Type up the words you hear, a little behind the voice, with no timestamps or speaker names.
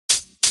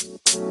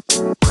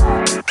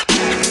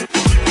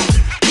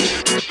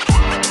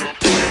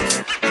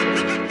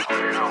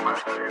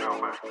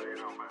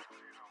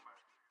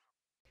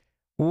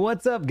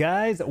What's up,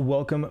 guys?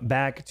 Welcome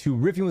back to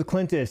Riffing with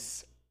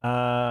Clintus.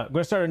 I'm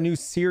going to start a new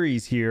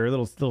series here, a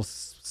little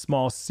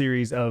small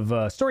series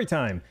of story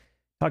time,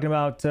 talking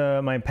about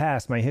my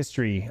past, my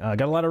history.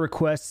 Got a lot of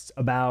requests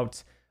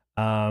about,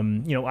 I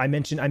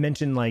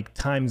mentioned like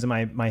times in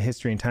my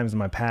history and times in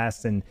my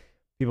past, and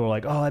people are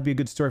like, "Oh, that'd be a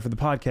good story for the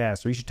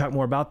podcast," or "You should talk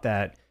more about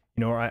that."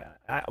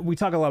 We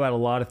talk a lot about a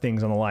lot of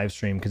things on the live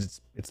stream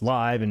because it's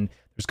live and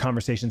there's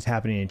conversations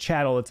happening in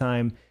chat all the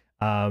time.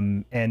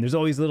 And there's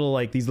always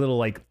these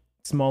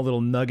small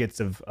little nuggets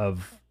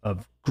of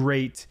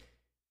great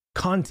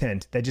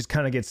content that just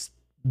kind of gets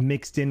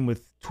mixed in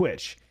with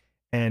Twitch.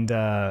 And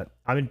I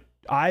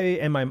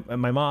and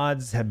my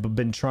mods have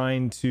been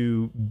trying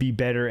to be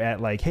better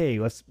at like, hey,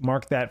 let's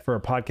mark that for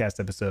a podcast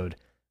episode.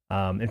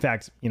 In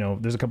fact,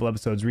 there's a couple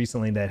episodes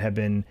recently that have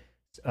been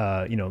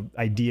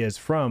ideas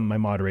from my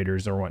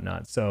moderators or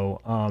whatnot. So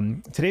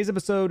today's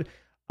episode,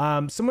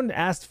 someone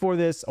asked for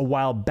this a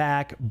while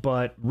back,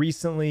 but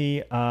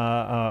recently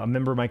a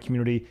member of my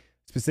community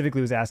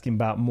specifically was asking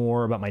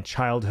more about my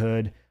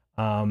childhood,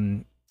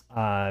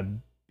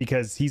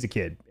 because he's a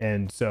kid,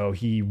 and so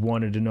he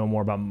wanted to know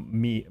more about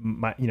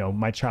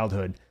my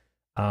childhood.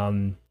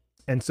 And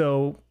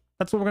so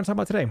that's what we're going to talk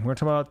about today. We're going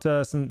to talk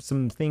about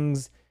some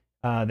things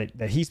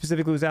that he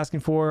specifically was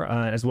asking for,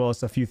 as well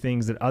as a few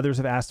things that others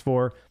have asked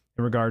for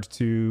in regards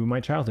to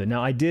my childhood.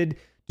 Now, I did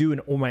do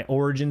my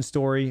origin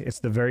story. It's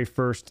the very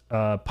first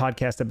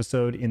podcast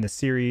episode in the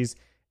series.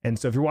 And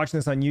so if you're watching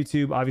this on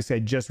YouTube, obviously I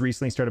just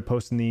recently started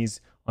posting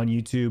these on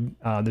YouTube.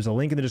 There's a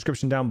link in the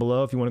description down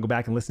below if you want to go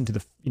back and listen to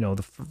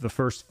the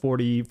first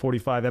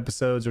 45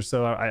 episodes or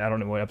so. I don't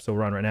know what episode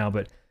we're on right now,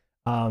 but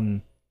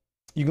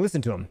you can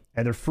listen to them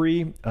and they're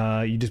free.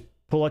 You just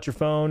pull out your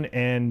phone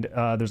and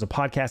there's a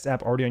podcast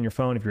app already on your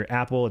phone. If you're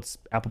Apple, it's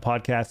Apple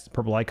Podcasts,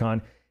 purple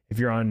icon. If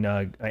you're on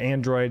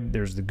Android,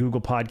 there's the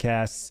Google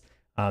Podcasts,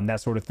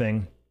 that sort of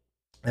thing.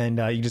 And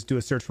you just do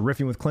a search for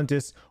Riffing with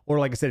Clintus, or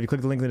like I said, if you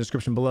click the link in the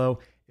description below,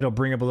 it'll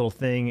bring up a little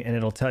thing and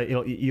it'll tell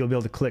you'll be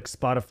able to click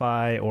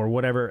Spotify or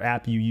whatever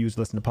app you use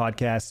to listen to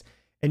podcasts,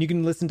 and you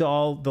can listen to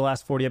all the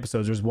last 40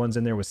 episodes. There's ones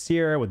in there with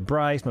Sierra, with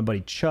Bryce, my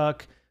buddy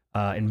Chuck,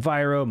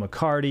 Enviro,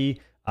 McCarty,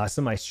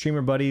 some of my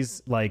streamer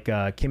buddies like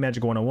K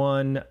Magic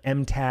 101,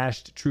 M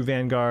Tashed, True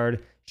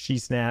Vanguard, She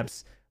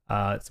Snaps.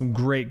 Some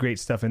great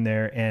stuff in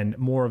there, and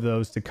more of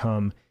those to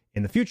come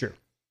in the future.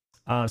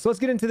 So let's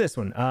get into this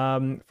one.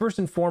 First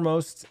and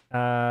foremost,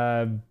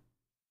 I'm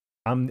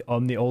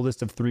the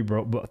oldest of three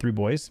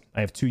boys. I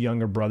have two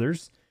younger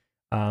brothers.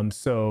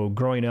 So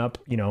growing up,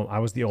 I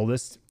was the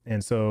oldest,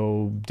 and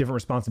so different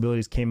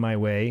responsibilities came my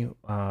way,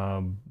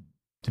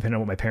 depending on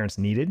what my parents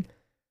needed.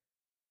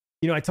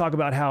 I talk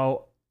about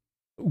how,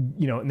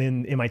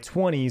 in my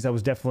 20s, I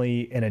was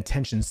definitely an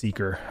attention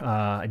seeker.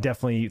 I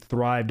definitely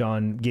thrived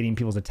on getting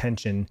people's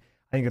attention.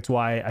 I think that's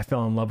why I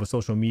fell in love with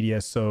social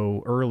media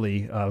so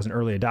early. I was an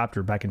early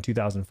adopter back in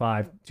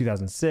 2005,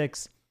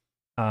 2006.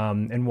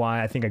 And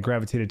why I think I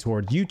gravitated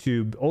towards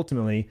YouTube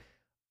ultimately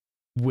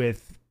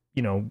with,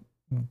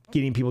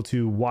 getting people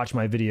to watch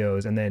my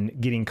videos and then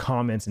getting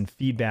comments and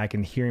feedback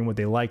and hearing what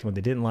they liked and what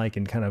they didn't like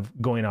and kind of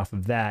going off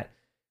of that.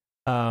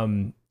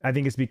 I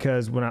think it's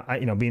because when I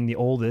being the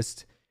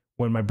oldest,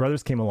 when my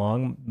brothers came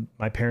along,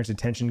 my parents'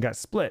 attention got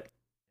split.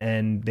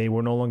 And they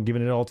were no longer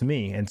giving it all to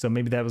me. And so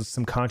maybe that was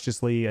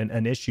subconsciously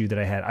an issue that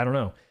I had. I don't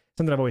know.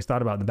 Something I've always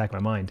thought about in the back of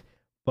my mind.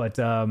 But,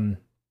 I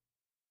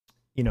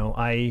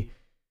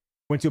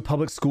went to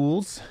public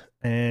schools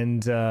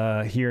and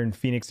here in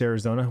Phoenix,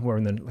 Arizona, we're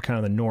in the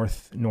kind of the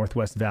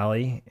Northwest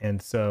Valley.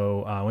 And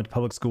so I went to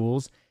public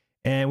schools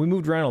and we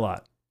moved around a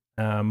lot.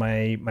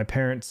 My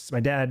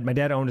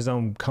dad owned his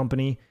own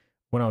company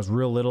when I was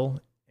real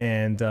little.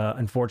 And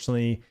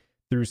unfortunately,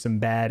 through some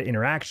bad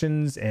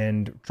interactions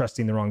and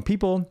trusting the wrong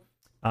people,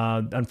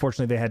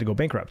 unfortunately they had to go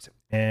bankrupt.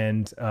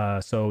 And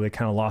so they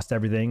kind of lost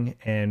everything.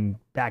 And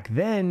back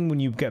then when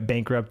you get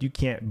bankrupt, you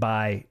can't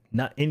buy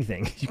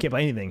anything. You can't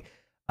buy anything.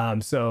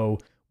 So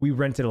we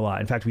rented a lot.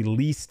 In fact, we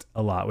leased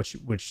a lot,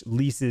 which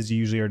leases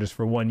usually are just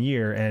for 1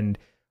 year. And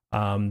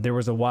there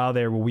was a while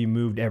there where we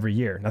moved every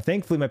year. Now,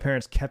 thankfully, my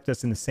parents kept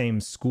us in the same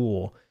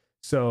school.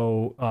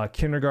 So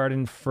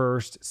kindergarten,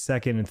 first,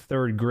 second, and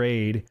third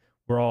grade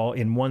were all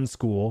in one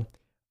school.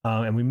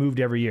 And we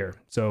moved every year.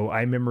 So I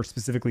remember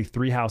specifically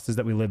 3 houses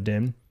that we lived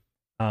in,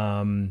 2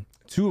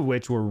 of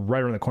which were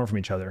right around the corner from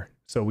each other.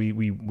 So we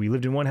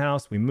lived in one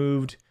house, we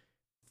moved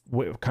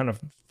kind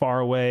of far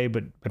away,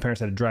 but my parents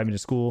had to drive me to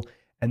school.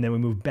 And then we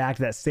moved back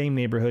to that same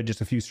neighborhood,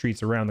 just a few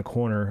streets around the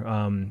corner.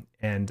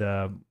 And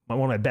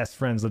one of my best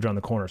friends lived around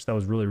the corner. So that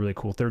was really, really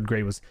cool. Third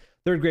grade was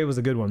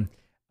a good one.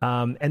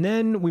 And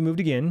then we moved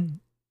again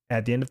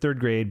at the end of 3rd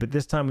grade, but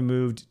this time we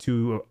moved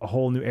to a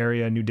whole new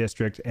area, new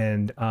district.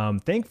 And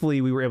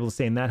thankfully we were able to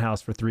stay in that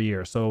house for 3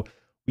 years. So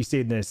we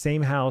stayed in the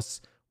same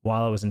house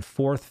while I was in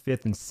 4th,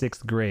 5th, and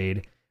 6th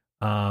grade.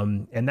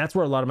 And that's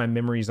where a lot of my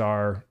memories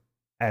are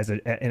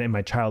and in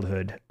my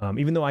childhood.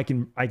 Even though I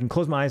can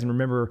close my eyes and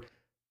remember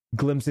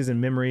glimpses and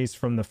memories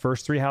from the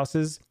first three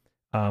houses.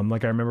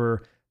 Like I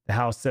remember the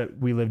house that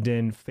we lived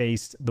in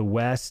faced the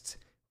west.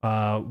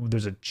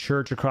 There's a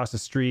church across the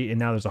street, and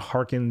now there's a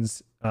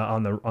Harkins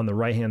on the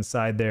right hand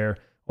side there,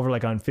 over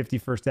like on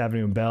 51st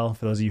Avenue in Bell.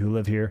 For those of you who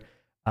live here,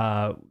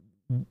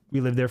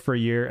 we lived there for a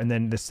year, and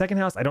then the second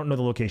house, I don't know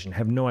the location. I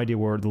have no idea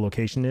where the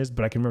location is,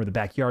 but I can remember the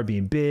backyard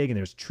being big, and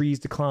there's trees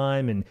to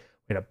climb, and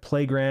we had a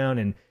playground,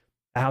 and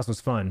the house was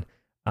fun.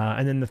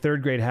 And then the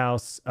third grade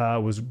house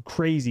was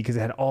crazy because it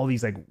had all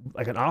these like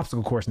an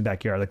obstacle course in the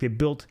backyard. Like they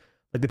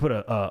put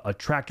a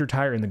tractor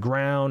tire in the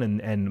ground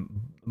and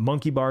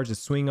monkey bars to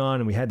swing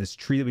on, and we had this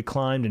tree that we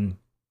climbed, and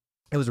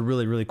it was a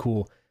really, really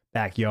cool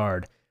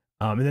backyard.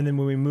 And then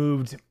when we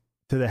moved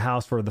to the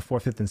house for the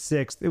 4th, 5th, and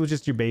 6th, it was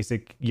just your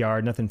basic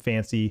yard, nothing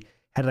fancy.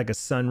 Had like a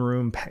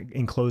sunroom,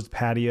 enclosed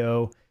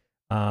patio.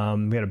 We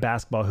had a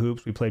basketball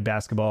hoops. We played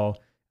basketball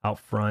out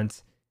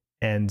front,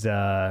 and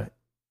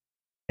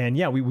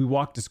yeah, we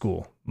walked to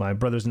school. My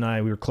brothers and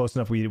I, we were close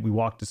enough. We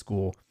walked to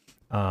school.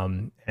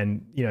 And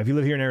if you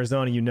live here in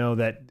Arizona, you know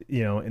that,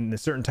 in the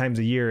certain times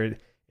of year,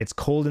 it's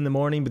cold in the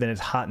morning, but then it's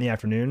hot in the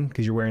afternoon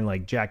because you're wearing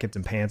like jackets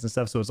and pants and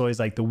stuff. So it's always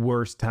like the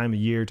worst time of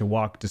year to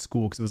walk to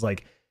school because it was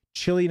like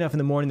chilly enough in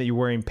the morning that you're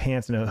wearing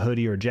pants and a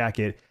hoodie or a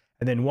jacket,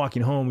 and then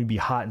walking home we'd be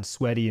hot and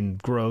sweaty and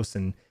gross,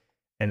 and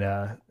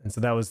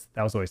so that was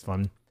always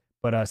fun.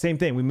 But same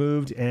thing, we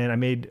moved, and I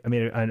made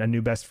a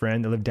new best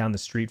friend that lived down the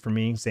street from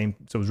me. So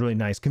it was really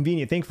nice,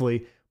 convenient.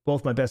 Thankfully,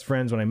 both my best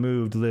friends when I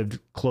moved lived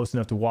close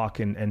enough to walk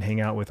and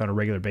hang out with on a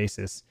regular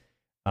basis.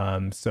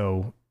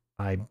 So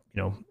I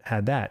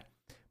had that.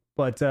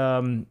 But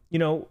some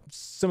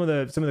of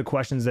the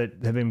questions that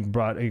have been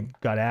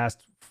got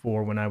asked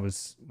for when I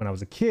was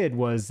a kid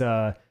was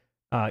the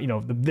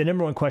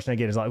number one question I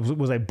get is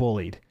was I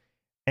bullied?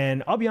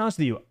 And I'll be honest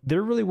with you,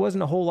 there really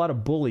wasn't a whole lot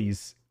of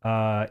bullies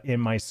in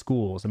my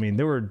schools. I mean,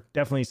 there were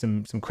definitely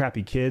some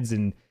crappy kids,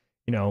 and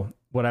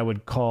what I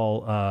would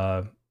call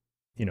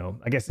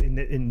I guess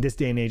in this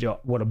day and age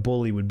what a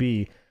bully would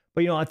be.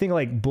 But I think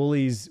like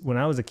bullies, when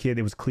I was a kid,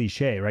 it was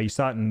cliche, right? You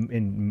saw it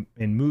in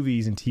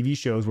movies and TV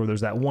shows where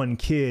there's that one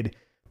kid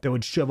that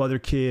would shove other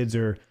kids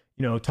or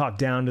talk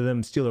down to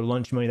them, steal their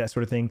lunch money, that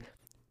sort of thing.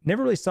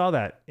 Never really saw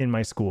that in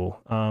my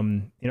school.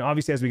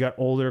 Obviously as we got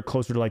older,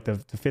 closer to like the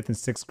 5th and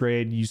 6th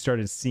grade, you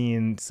started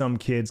seeing some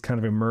kids kind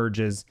of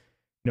emerge as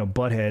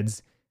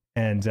buttheads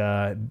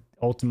and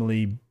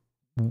ultimately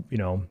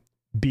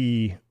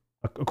be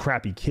a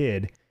crappy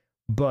kid.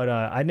 But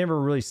I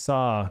never really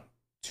saw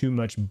too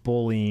much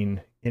bullying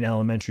in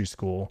elementary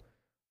school.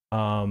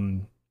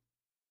 So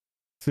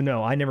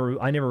no, I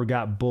never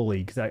got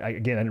bullied because I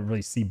didn't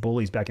really see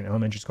bullies back in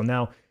elementary school.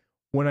 Now,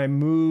 when I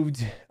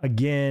moved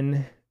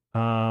again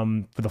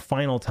for the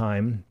final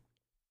time,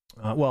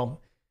 so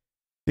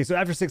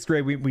after 6th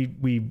grade,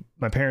 we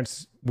my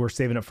parents were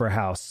saving up for a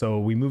house, so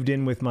we moved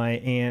in with my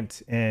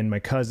aunt and my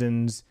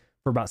cousins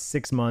for about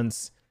 6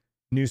 months.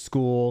 New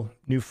school,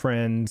 new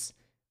friends,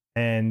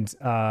 and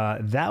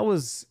that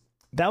was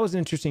an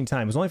interesting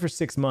time. It was only for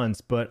 6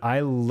 months, but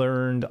I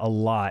learned a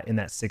lot in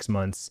that 6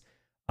 months.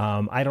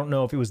 I don't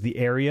know if it was the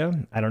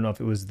area. I don't know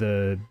if it was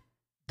the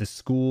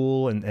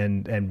school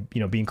and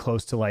being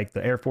close to like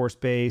the Air Force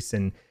Base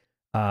and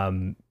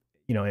and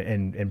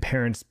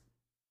parents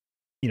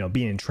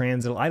being in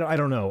transit. I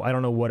don't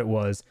know what it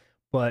was,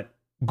 but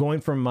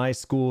going from my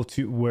school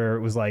to where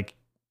it was like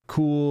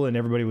cool and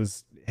everybody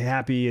was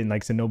happy and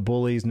like I said, no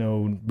bullies,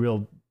 no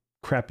real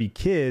crappy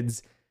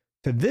kids,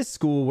 to this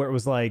school where it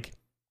was like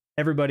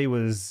everybody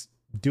was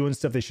doing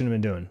stuff they shouldn't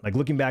have been doing. Like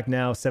looking back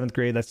now, 7th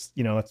grade, that's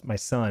my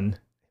son,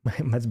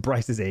 that's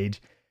Bryce's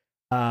age,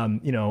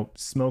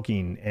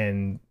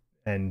 smoking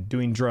and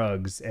doing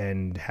drugs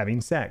and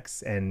having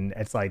sex. And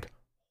it's like,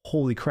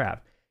 holy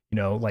crap,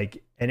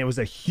 and it was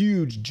a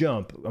huge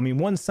jump. I mean,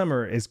 one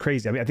summer is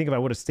crazy. I mean, I think if I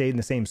would have stayed in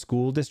the same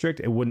school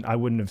district, I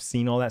wouldn't have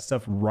seen all that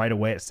stuff right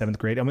away at 7th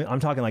grade. I mean, I'm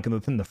talking like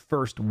within the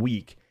first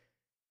week,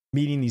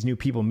 meeting these new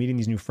people, meeting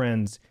these new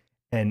friends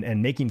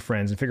and making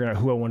friends and figuring out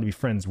who I wanted to be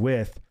friends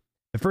with.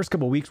 The first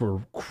couple of weeks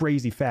were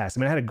crazy fast.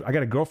 I mean, I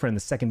got a girlfriend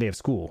the second day of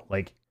school.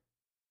 Like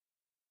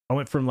I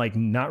went from like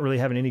not really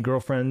having any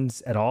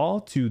girlfriends at all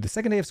to the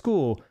second day of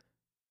school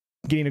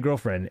getting a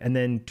girlfriend, and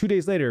then 2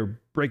 days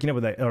later breaking up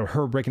with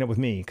her breaking up with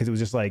me because it was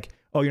just like,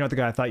 oh, you're not the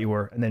guy I thought you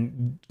were, and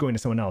then going to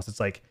someone else. It's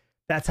like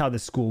that's how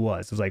this school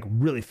was. It was like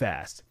really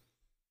fast.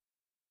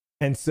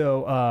 And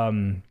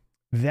so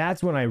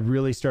that's when I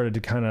really started to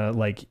kind of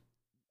like,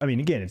 I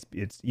mean, again,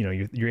 it's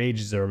your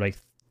ages are like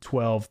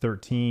 12,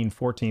 13,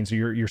 14, so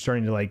you're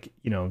starting to like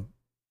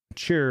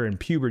mature and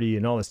puberty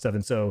and all this stuff.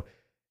 And so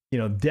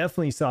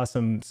definitely saw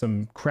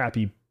some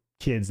crappy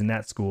kids in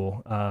that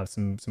school,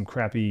 some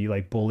crappy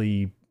like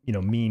bully,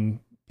 mean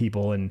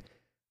people. And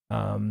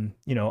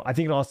I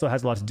think it also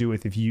has a lot to do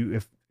with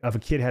if a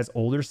kid has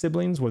older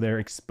siblings where they're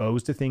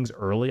exposed to things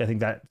early. I think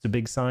that's a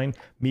big sign.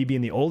 Me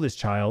being the oldest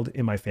child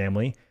in my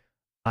family,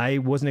 I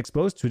wasn't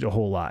exposed to it a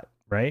whole lot,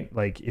 right?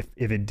 Like if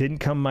it didn't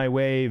come my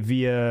way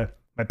via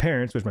my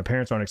parents, which my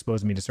parents aren't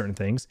exposing me to certain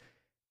things,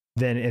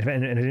 then and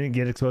I didn't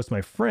get exposed to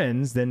my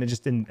friends, then I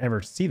just didn't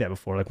ever see that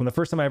before. Like when the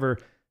first time I ever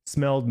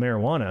smelled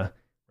marijuana,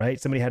 right?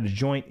 Somebody had a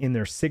joint in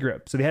their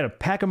cigarette. So they had a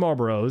pack of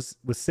Marlboros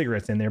with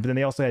cigarettes in there, but then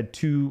they also had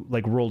 2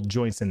 like rolled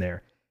joints in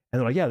there. And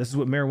they're like, yeah, this is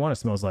what marijuana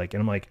smells like.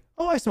 And I'm like,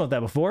 oh, I smelled that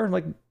before.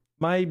 Like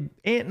my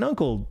aunt and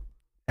uncle,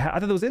 I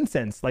thought it was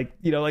incense. Like,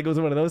 you know, like it was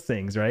one of those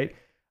things, right?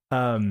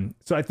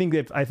 So I think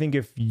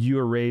if you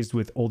are raised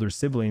with older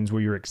siblings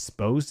where you're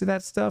exposed to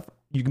that stuff,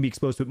 you can be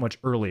exposed to it much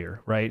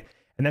earlier, right?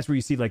 And that's where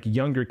you see like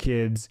younger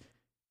kids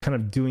kind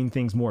of doing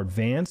things more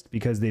advanced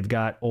because they've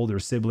got older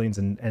siblings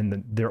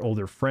and their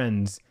older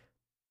friends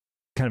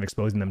kind of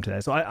exposing them to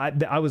that. So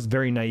I was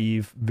very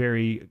naive,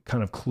 very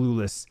kind of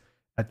clueless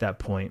at that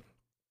point.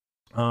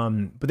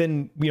 But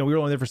then, you know, we were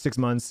only there for 6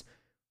 months.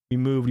 We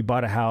moved, we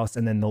bought a house.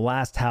 And then the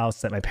last house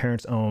that my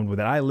parents owned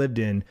that I lived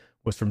in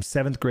was from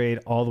 7th grade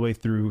all the way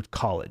through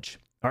college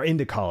or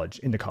into college.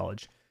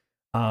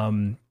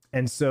 And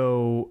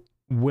so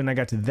when I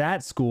got to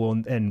that school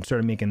and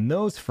started making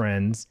those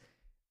friends,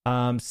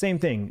 same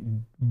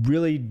thing,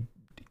 really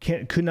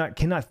cannot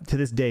to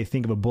this day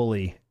think of a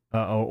bully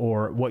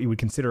or what you would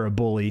consider a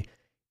bully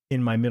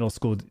in my middle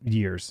school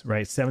years,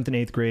 right? 7th and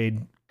 8th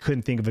grade,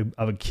 couldn't think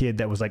of a kid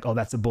that was like, oh,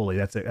 that's a bully.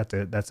 That's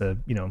a,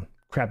 you know,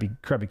 crappy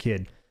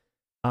kid.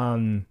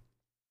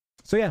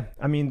 So yeah,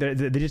 I mean,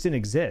 they just didn't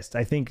exist.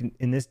 I think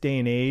in this day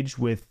and age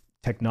with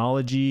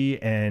technology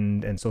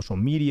and social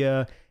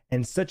media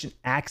and such an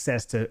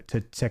access to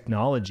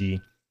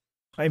technology,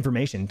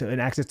 information, and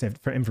access to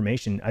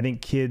information, I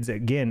think kids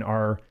again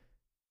are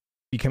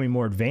becoming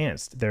more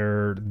advanced.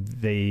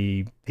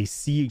 They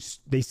see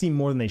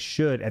more than they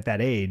should at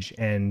that age,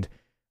 and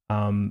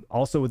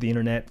also with the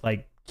internet,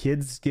 like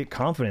kids get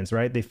confidence,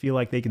 right? They feel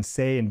like they can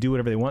say and do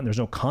whatever they want. And there's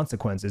no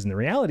consequences, and the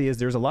reality is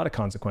there's a lot of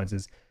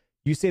consequences.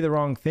 You say the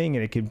wrong thing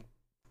and it could,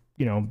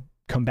 you know,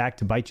 come back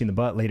to bite you in the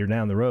butt later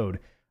down the road.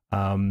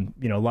 You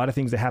know, a lot of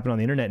things that happen on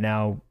the internet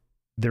now,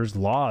 there's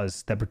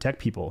laws that protect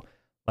people.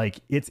 Like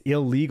it's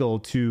illegal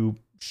to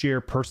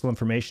share personal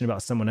information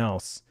about someone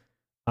else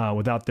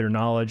without their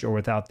knowledge or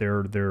without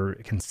their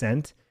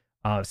consent,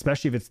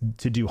 especially if it's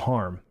to do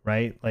harm,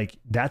 right? Like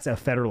that's a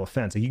federal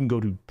offense. Like you can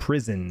go to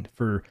prison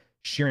for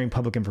sharing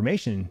public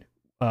information,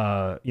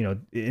 you know,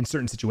 in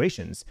certain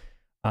situations.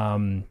 You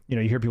know,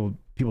 you hear people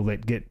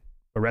that get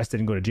arrested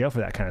and go to jail for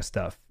that kind of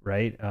stuff,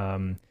 right?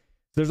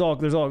 There's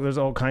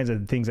all kinds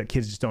of things that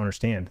kids just don't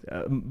understand.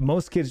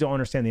 Most kids don't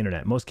understand the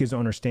internet. Most kids don't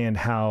understand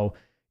how,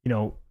 you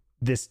know,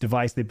 this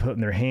device they put in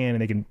their hand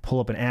and they can pull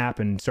up an app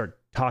and start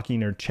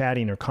talking or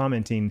chatting or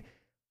commenting.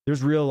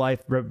 There's real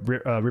life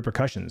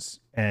repercussions,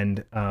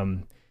 and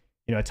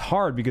you know, it's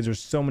hard because there's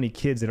so many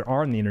kids that are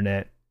on the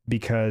internet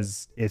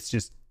because it's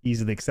just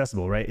easily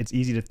accessible, right? It's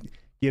easy to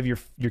give your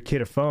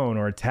kid a phone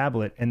or a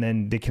tablet and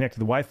then they connect to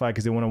the Wi-Fi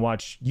because they want to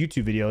watch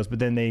YouTube videos, but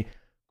then they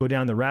go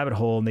down the rabbit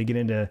hole and they get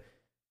into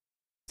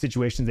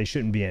situations they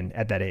shouldn't be in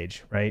at that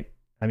age, right?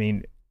 I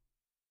mean,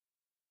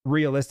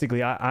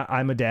 realistically,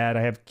 I'm a dad.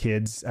 I have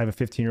kids. I have a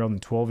 15-year-old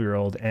and a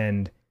 12-year-old,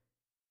 and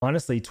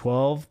honestly,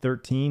 12,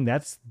 13,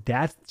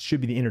 that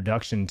should be the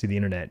introduction to the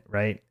internet,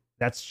 right?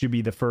 That should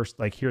be the first,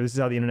 like, here, this is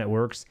how the internet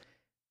works.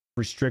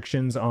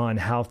 Restrictions on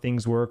how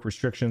things work,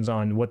 restrictions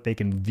on what they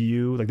can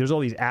view. Like there's all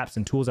these apps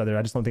and tools out there.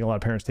 I just don't think a lot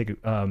of parents take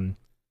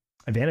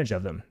advantage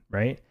of them,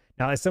 right?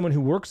 Now, as someone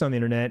who works on the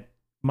internet,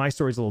 my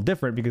story is a little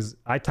different because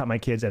I taught my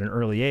kids at an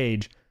early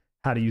age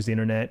how to use the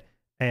internet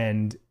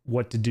and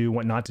what to do,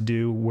 what not to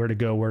do, where to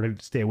go, where to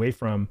stay away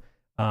from.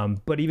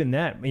 But even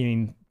that, I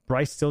mean,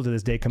 Bryce still to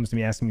this day comes to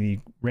me asking me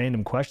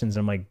random questions.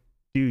 And I'm like,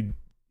 dude,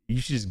 you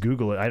should just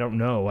Google it. I don't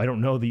know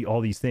all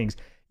these things.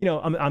 You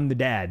know, I'm the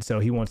dad, so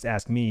he wants to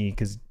ask me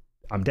because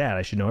I'm dad.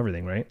 I should know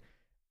everything, right?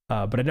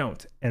 But I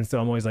don't. And so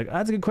I'm always like,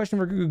 that's a good question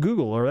for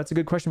Google, or that's a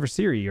good question for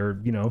Siri, or,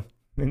 you know.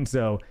 And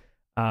so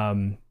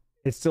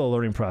it's still a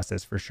learning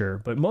process for sure.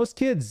 But most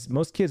kids,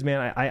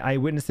 man, I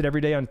witness it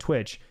every day on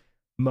Twitch.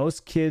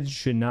 Most kids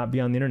should not be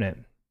on the internet.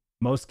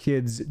 Most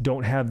kids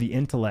don't have the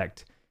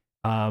intellect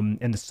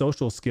and the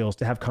social skills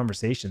to have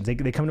conversations. They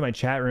come to my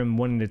chat room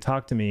wanting to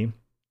talk to me,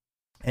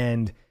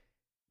 and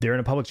they're in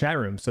a public chat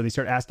room. So they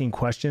start asking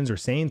questions or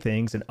saying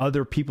things, and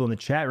other people in the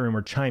chat room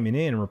are chiming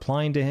in and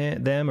replying to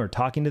them or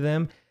talking to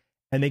them.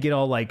 And they get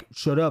all like,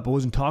 shut up. I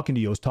wasn't talking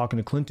to you. I was talking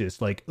to Clintus.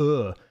 Like,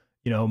 you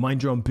know,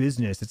 mind your own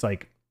business. It's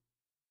like,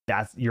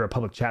 you're a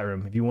public chat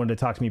room. If you wanted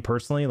to talk to me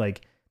personally,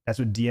 like that's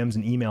what DMs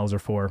and emails are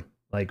for.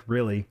 Like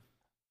really.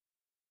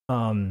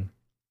 But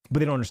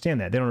they don't understand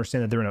that. They don't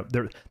understand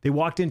that they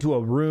walked into a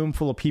room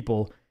full of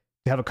people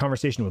to have a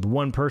conversation with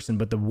one person,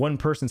 but the one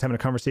person's having a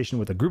conversation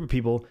with a group of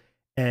people.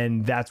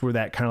 And that's where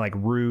that kind of like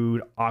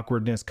rude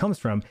awkwardness comes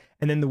from.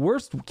 And then the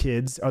worst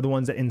kids are the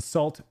ones that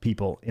insult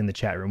people in the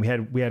chat room.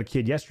 We had a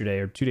kid yesterday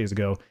or 2 days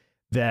ago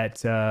that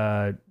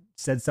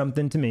said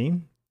something to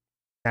me,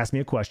 asked me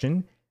a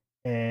question,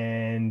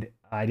 and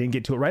I didn't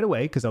get to it right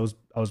away because I was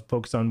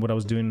focused on what I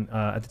was doing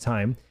at the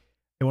time.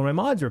 And one of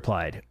my mods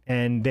replied,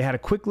 and they had a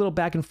quick little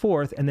back and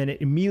forth, and then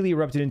it immediately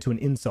erupted into an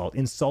insult,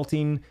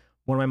 insulting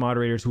one of my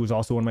moderators who was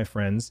also one of my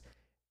friends,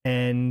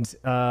 and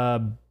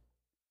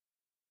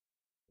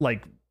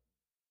like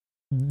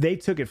they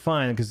took it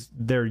fine because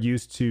they're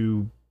used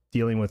to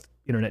dealing with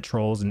internet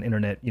trolls and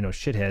internet,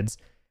 shitheads.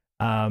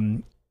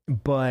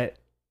 But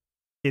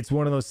it's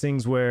one of those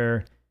things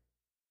where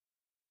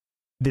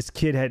this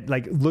kid had,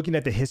 like, looking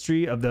at the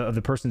history of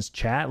the person's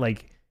chat,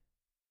 like,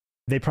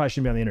 they probably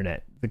shouldn't be on the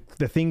internet.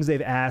 The things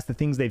they've asked, the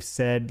things they've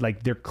said,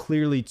 like, they're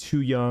clearly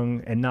too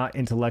young and not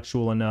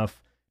intellectual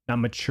enough, not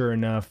mature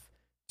enough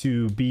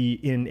to be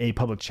in a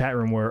public chat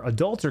room where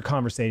adults are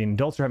conversating,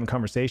 adults are having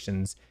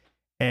conversations.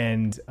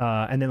 And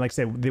then, like I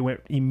said, they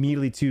went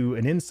immediately to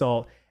an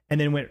insult and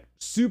then went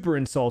super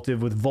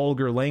insultive with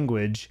vulgar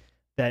language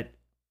that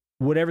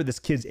whatever this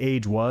kid's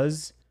age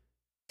was,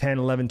 10,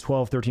 11,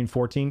 12, 13,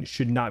 14,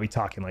 should not be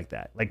talking like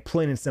that. Like,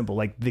 plain and simple,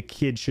 like, the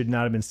kid should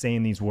not have been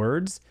saying these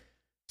words.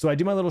 So I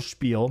do my little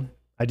spiel.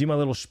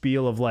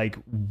 Of like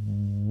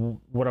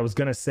what I was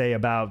going to say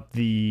about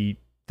the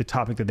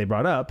topic that they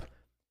brought up.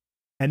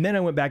 And then I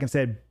went back and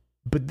said,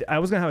 but I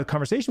was going to have a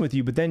conversation with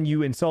you, but then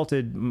you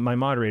insulted my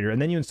moderator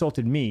and then you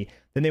insulted me.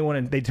 Then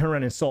they turn around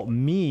and insult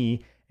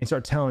me and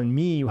start telling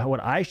me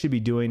what I should be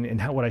doing and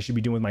what I should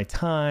be doing with my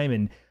time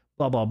and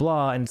blah, blah,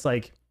 blah. And it's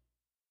like,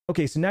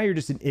 okay, so now you're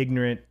just an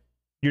ignorant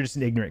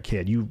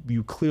kid.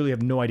 You clearly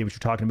have no idea what you're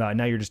talking about. And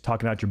now you're just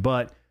talking out your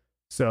butt.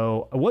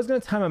 So I was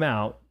going to time them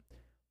out,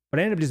 but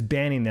I ended up just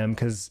banning them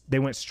because they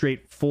went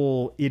straight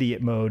full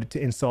idiot mode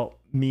to insult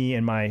me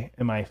and my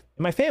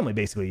family,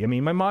 basically. I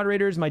mean, my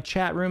moderators, my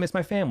chat room, it's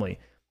my family.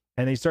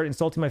 And they started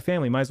insulting my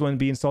family. Might as well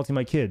be insulting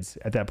my kids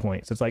at that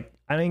point. So it's like,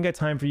 I don't even got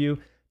time for you.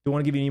 Don't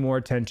want to give you any more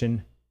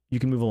attention. You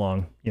can move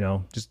along,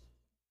 just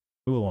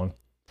move along.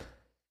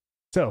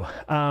 So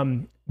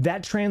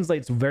that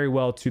translates very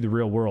well to the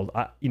real world.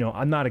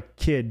 I'm not a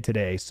kid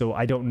today, so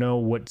I don't know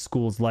what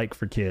school's like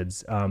for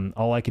kids.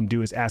 All I can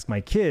do is ask my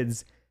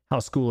kids how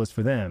school is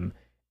for them.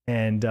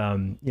 And,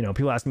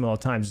 people ask me all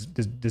the time,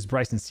 does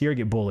Bryson Sear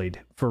get bullied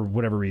for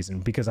whatever reason?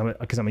 Because I'm a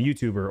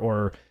YouTuber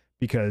or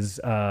because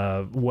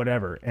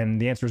whatever.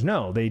 And the answer is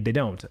no, they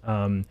don't.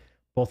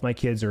 Both my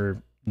kids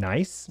are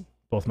nice.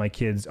 Both my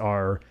kids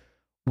are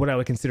what I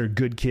would consider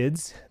good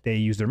kids. They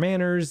use their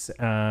manners.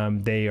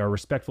 They are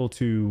respectful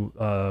to,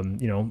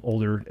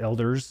 older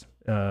elders,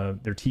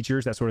 their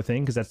teachers, that sort of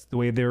thing, because that's the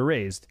way they were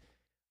raised.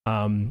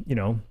 And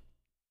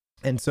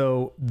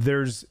so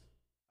there's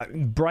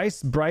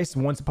Bryce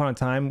once upon a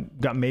time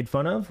got made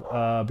fun of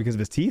because of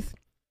his teeth.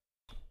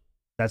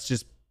 That's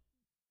just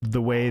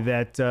the way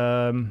that's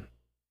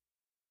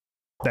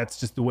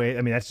just the way,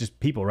 that's just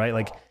people, right?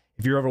 Like,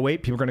 if you're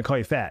overweight, people are going to call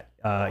you fat.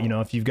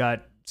 If you've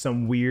got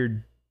some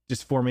weird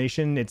just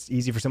formation, it's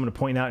easy for someone to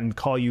point out and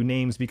call you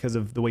names because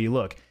of the way you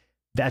look.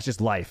 That's just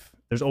life.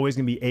 There's always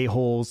going to be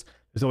a-holes.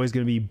 There's always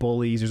going to be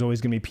bullies. There's always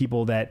going to be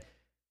people that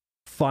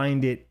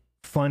find it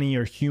funny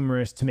or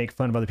humorous to make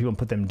fun of other people and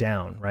put them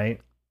down,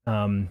 right?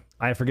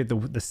 I forget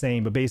the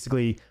saying, but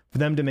basically, for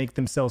them to make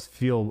themselves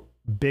feel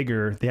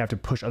bigger, they have to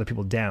push other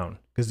people down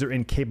because they're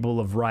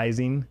incapable of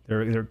rising.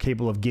 They're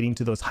capable of getting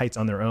to those heights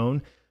on their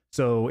own.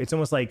 So it's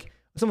almost like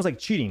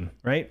cheating,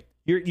 right?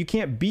 You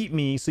can't beat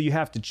me, so you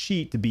have to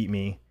cheat to beat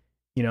me.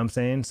 You know what I'm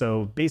saying?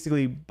 So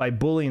basically, by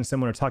bullying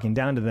someone or talking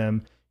down to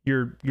them,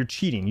 you're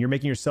cheating. You're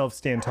making yourself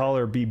stand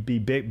taller, be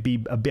big,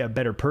 be a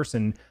better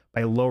person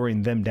by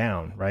lowering them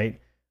down, right?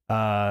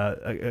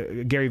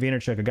 Gary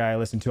Vaynerchuk, a guy I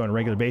listen to on a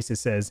regular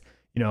basis, says,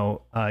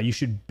 you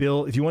should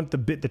build, if you want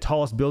the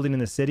tallest building in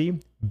the city,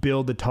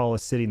 build the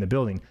tallest city in the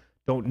building.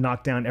 Don't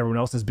knock down everyone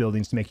else's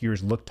buildings to make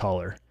yours look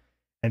taller.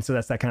 And so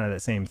that's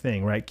that same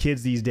thing, right?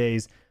 Kids these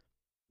days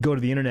go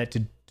to the internet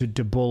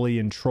to bully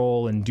and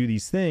troll and do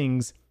these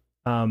things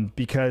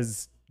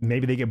because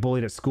maybe they get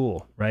bullied at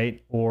school,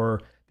 right?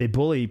 Or they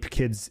bully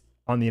kids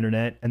on the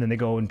internet and then they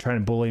go and try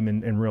and bully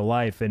them in real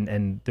life,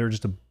 and they're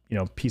just a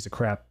piece of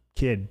crap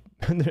kid.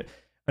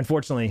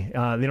 Unfortunately,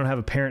 they don't have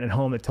a parent at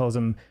home that tells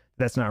them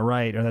that's not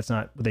right or that's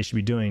not what they should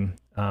be doing.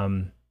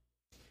 Kind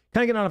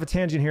of getting off a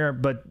tangent here,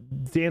 but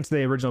to answer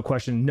the original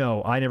question,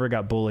 no, I never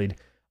got bullied.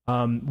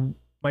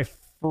 My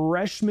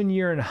freshman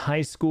year in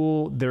high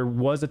school, there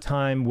was a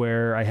time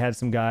where I had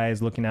some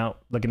guys looking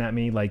at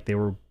me like they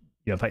were,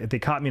 if they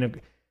caught me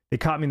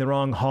in the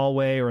wrong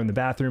hallway or in the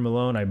bathroom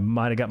alone, I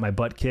might have got my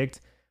butt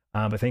kicked.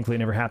 But thankfully it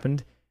never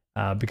happened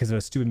because of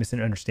a stupid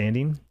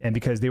misunderstanding. And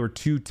because they were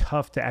too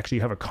tough to actually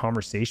have a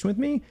conversation with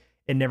me,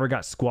 it never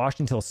got squashed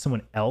until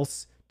someone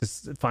else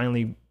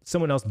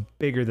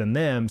bigger than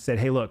them said,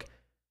 hey, look,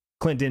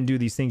 Clint didn't do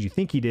these things you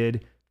think he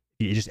did.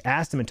 If you just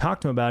asked him and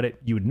talked to him about it,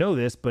 you would know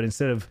this. But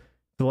instead of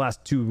the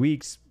last 2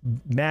 weeks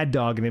mad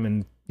dogging him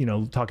and,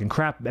 talking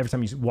crap every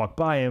time you walk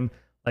by him,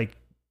 like,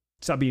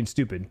 stop being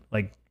stupid.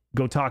 Like,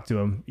 go talk to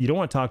him. You don't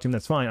want to talk to him,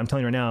 that's fine. I'm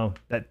telling you right now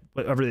that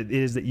whatever it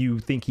is that you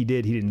think he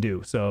did, he didn't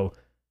do. So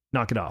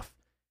knock it off.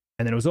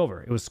 And then it was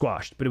over. It was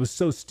squashed. But it was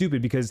so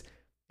stupid because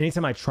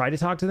anytime I tried to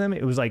talk to them,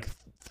 it was like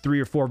 3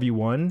 or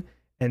 4v1.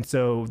 And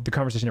so the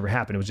conversation never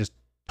happened. It was just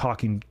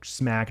talking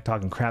smack,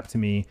 talking crap to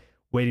me,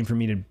 waiting for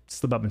me to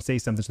slip up and say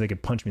something so they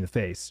could punch me in the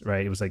face,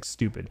 right? It was like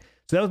stupid.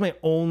 So that was my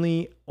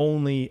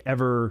only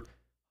ever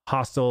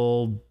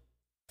hostile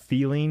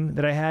feeling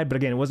that I had. But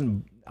again,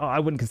 I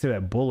wouldn't consider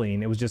that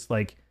bullying. It was just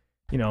like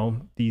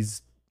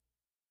these,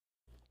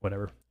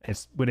 whatever,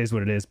 it is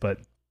what it is. But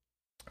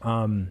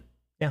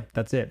yeah,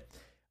 that's it.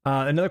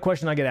 Another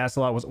question I get asked a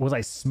lot was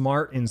I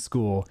smart in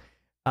school?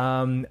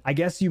 I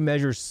guess you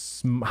measure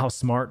how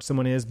smart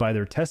someone is by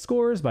their test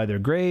scores, by their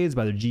grades,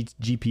 by their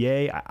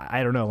GPA.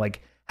 I don't know.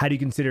 Like, how do you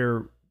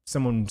consider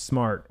someone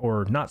smart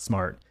or not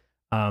smart?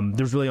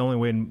 There's really only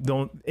way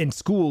in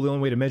school, the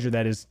only way to measure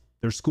that is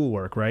their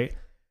schoolwork, right?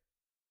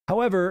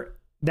 However,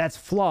 that's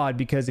flawed,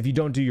 because if you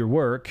don't do your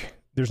work,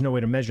 there's no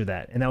way to measure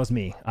that. And that was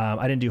me.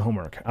 I didn't do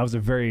homework. I was a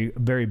very,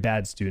 very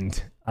bad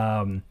student.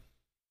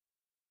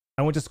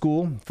 I went to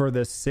school for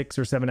the 6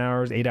 or 7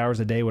 hours, 8 hours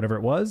a day, whatever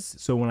it was.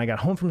 So when I got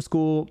home from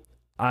school,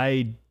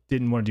 I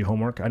didn't want to do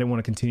homework. I didn't want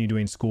to continue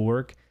doing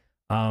schoolwork.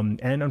 And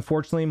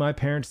unfortunately, my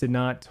parents did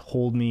not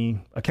hold me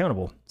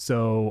accountable.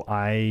 So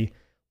I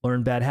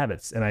learned bad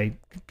habits, and I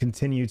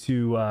continue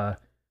to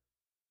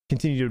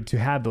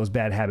have those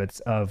bad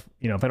habits of,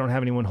 if I don't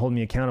have anyone hold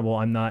me accountable,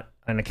 I'm not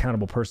an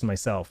accountable person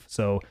myself.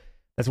 So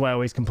that's why I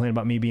always complain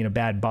about me being a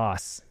bad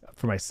boss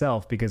for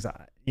myself, because,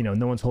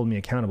 no one's holding me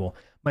accountable.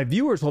 My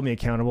viewers hold me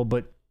accountable,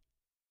 but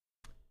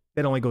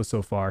it only goes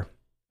so far.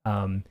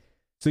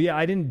 So yeah,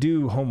 I didn't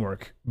do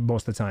homework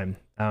most of the time.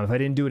 If I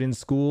didn't do it in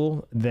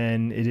school,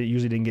 then it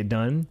usually didn't get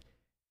done.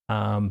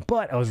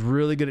 But I was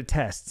really good at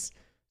tests.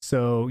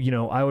 So,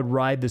 I would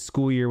ride the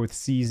school year with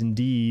C's and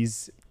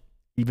D's,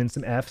 even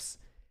some F's.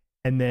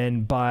 And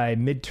then by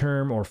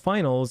midterm or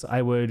finals,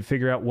 I would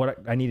figure out what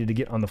I needed to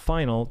get on the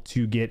final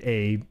to get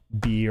a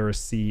B or a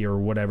C or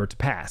whatever to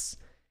pass.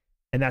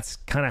 And that's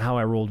kind of how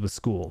I rolled with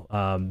school.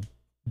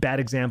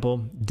 Bad example,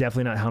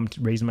 definitely not how I'm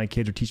raising my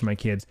kids or teaching my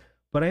kids,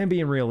 but I am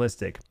being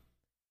realistic.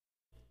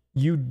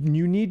 You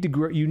need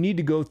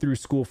to go through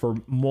school for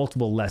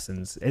multiple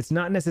lessons. It's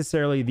not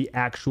necessarily the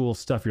actual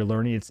stuff you're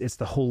learning. It's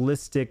the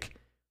holistic,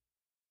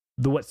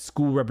 what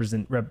school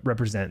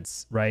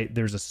represents, right?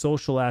 There's a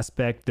social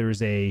aspect.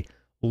 There's a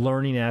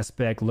learning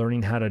aspect,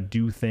 learning how to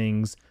do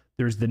things.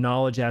 There's the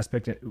knowledge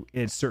aspect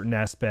in certain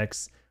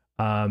aspects.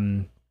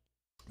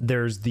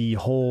 There's the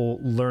whole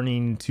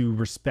learning to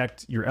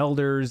respect your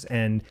elders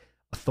and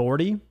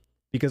authority,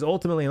 because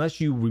ultimately, unless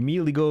you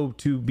immediately go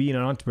to being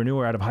an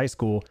entrepreneur out of high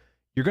school,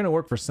 you're going to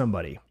work for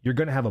somebody. You're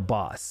going to have a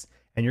boss,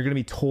 and you're going to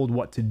be told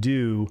what to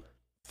do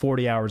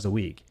 40 hours a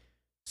week.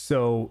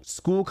 So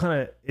school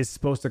kind of is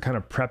supposed to kind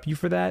of prep you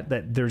for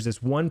that there's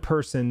this one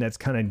person that's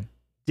kind of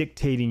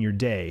dictating your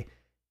day.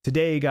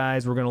 Today,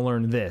 guys, we're going to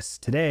learn this.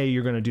 Today,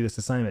 you're going to do this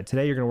assignment.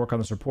 Today, you're going to work on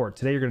this report.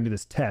 Today, you're going to do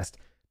this test.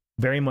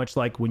 Very much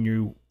like when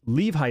you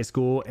leave high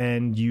school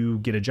and you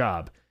get a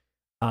job.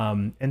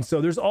 And so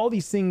there's all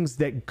these things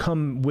that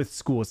come with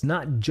school. It's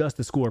not just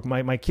the schoolwork.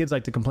 My kids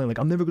like to complain, like,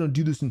 I'm never going to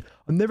do this, and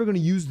I'm never going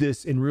to use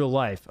this in real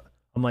life.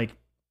 I'm like,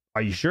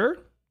 are you sure?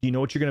 Do you know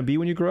what you're going to be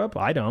when you grow up?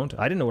 I don't.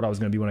 I didn't know what I was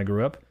going to be when I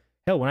grew up.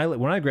 Hell,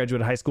 when I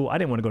graduated high school, I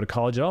didn't want to go to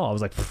college at all. I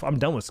was like, I'm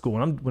done with school.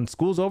 When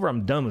school's over,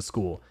 I'm done with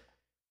school.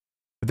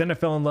 But then I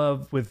fell in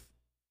love with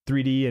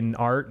 3D and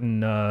art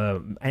and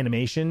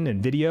animation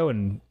and video,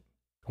 and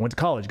I went to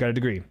college, got a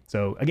degree.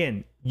 So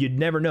again, you'd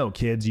never know,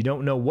 kids. You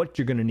don't know what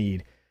you're going to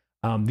need.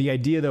 The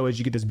idea, though, is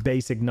you get this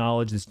basic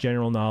knowledge, this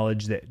general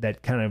knowledge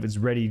that kind of is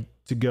ready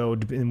to go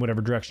in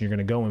whatever direction you're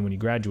going to go in when you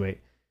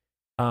graduate.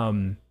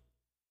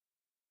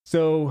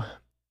 So,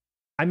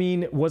 I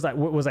mean, was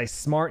I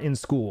smart in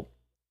school?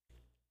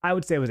 I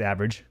would say I was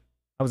average.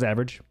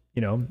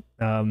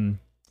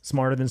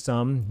 Smarter than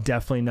some,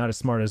 definitely not as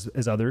smart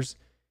as others.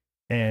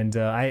 And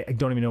I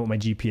don't even know what my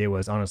GPA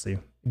was, honestly.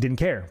 Didn't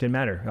care, didn't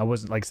matter. I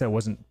wasn't, like I said, I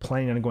wasn't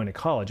planning on going to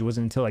college. It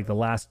wasn't until like the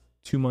last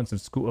 2 months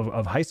of school,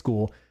 of high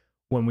school,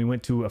 when we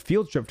went to a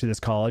field trip to this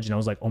college, and I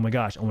was like, oh my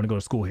gosh, I want to go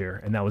to school here.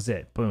 And that was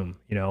it. Boom,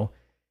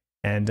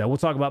 And we'll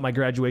talk about my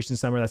graduation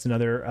summer. That's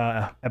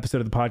another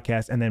episode of the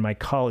podcast. And then my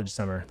college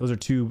summer. Those are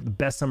two of the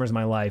best summers of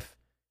my life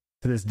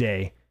to this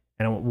day.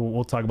 And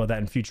we'll talk about that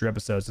in future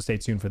episodes, so stay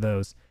tuned for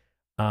those.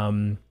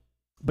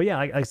 But yeah,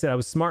 like I said, I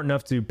was smart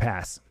enough to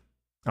pass.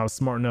 I was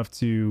smart enough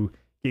to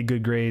get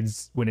good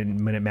grades when it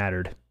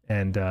mattered.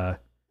 And, like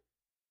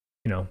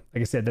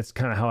I said, that's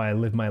kind of how I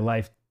live my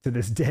life to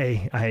this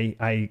day.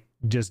 I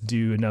just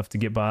do enough to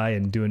get by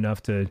and do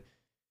enough to,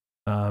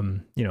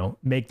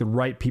 make the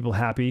right people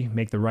happy,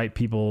 make the right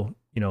people,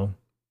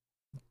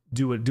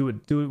 do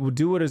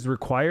what is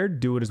required,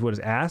 do what is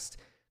asked,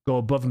 go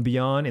above and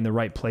beyond in the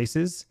right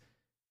places,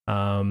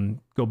 go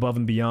above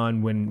and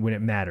beyond when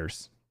it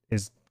matters,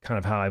 is kind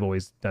of how I've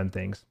always done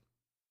things.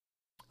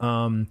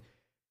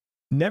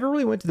 Never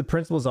really went to the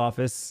principal's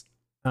office.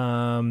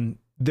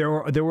 There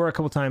were a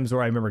couple times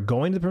where I remember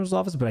going to the principal's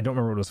office, but I don't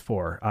remember what it was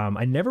for.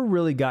 I never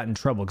really got in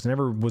trouble because I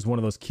never was one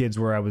of those kids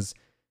where I was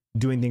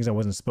doing things I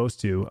wasn't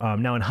supposed to.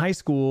 Now in high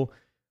school,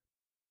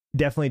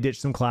 definitely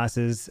ditched some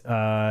classes,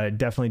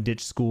 definitely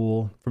ditched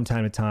school from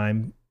time to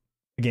time.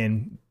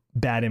 Again,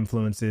 bad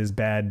influences,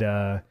 bad,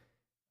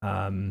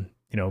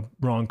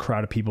 wrong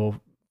crowd of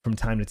people from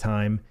time to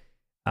time.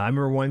 I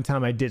remember one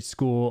time I ditched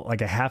school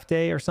like a half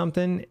day or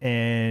something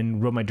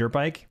and rode my dirt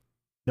bike,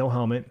 no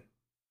helmet,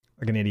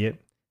 like an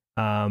idiot,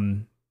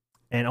 and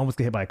almost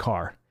got hit by a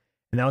car.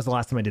 And that was the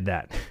last time I did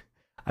that.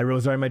 I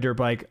was riding my dirt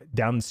bike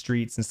down the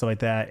streets and stuff like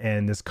that,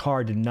 and this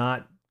car did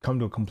not come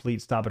to a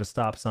complete stop at a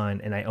stop sign,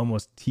 and I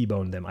almost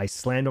T-boned them. I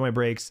slammed on my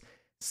brakes,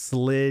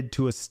 slid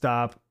to a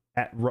stop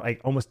I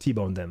almost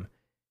T-boned them.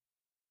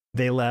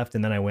 They left,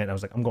 and then I went. I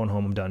was like, I'm going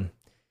home. I'm done.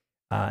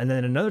 And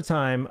then another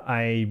time,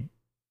 I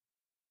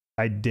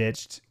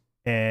ditched,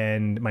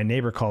 and my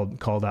neighbor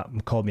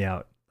called me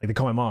out. Like, they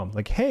called my mom.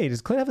 Like, hey,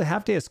 does Clint have a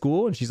half day at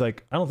school? And she's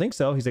like, I don't think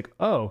so. He's like,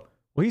 oh,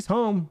 well, he's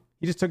home.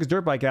 He just took his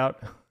dirt bike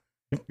out.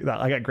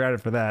 I got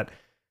grounded for that.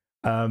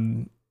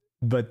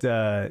 But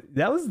that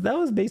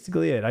was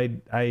basically it. I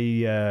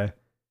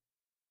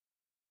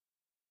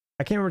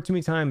can't remember too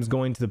many times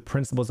going to the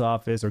principal's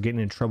office or getting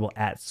in trouble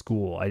at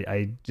school.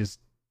 I just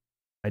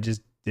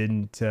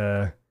didn't.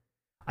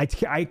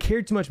 I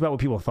cared too much about what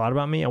people thought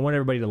about me. I want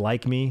everybody to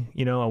like me.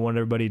 You know, I want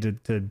everybody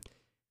to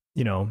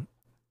you know,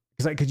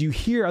 because you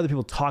hear other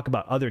people talk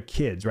about other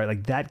kids, right?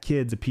 Like, that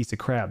kid's a piece of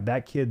crap.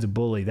 That kid's a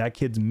bully. That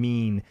kid's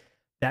mean.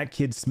 That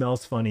kid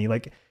smells funny.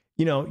 Like,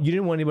 you know, you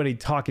didn't want anybody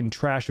talking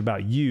trash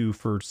about you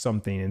for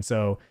something. And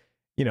so,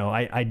 you know,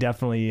 I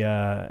definitely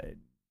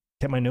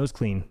kept my nose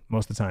clean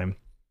most of the time.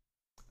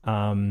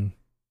 And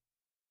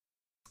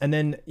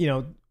then, you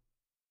know,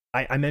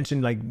 I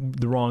mentioned like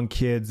the wrong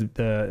kids,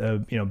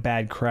 the you know,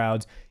 bad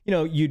crowds. You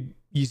know,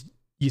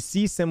 you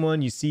see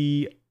someone,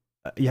 you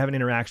have an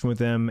interaction with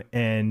them,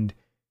 and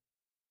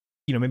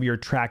you know, maybe you're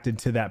attracted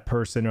to that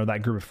person or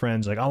that group of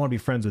friends. Like, I want to be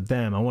friends with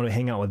them. I want to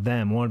hang out with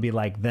them. I want to be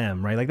like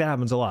them, right? Like, that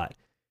happens a lot.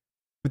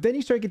 But then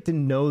you start to get to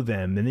know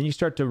them, and then you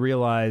start to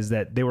realize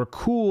that they were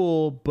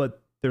cool,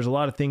 but there's a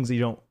lot of things that you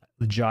don't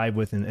jive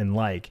with and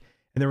like.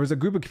 And there was a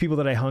group of people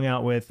that I hung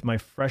out with my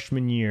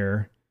freshman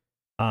year.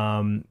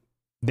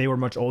 They were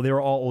much old. They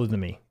were all older than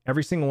me.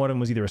 Every single one of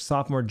them was either a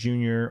sophomore,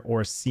 junior,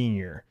 or a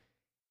senior.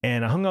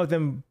 And I hung out with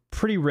them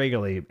pretty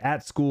regularly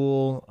at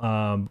school,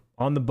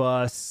 on the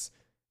bus,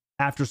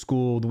 after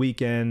school, the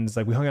weekends.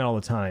 Like, we hung out all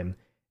the time,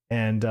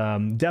 and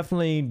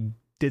definitely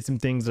did some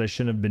things that I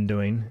shouldn't have been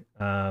doing.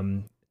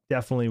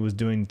 Definitely was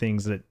doing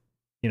things that,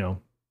 you know,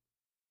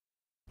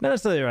 not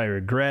necessarily I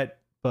regret,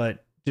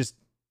 but just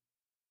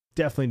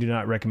definitely do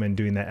not recommend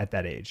doing that at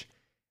that age.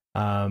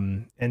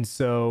 And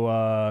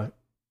so,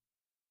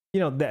 you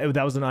know,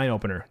 that was an eye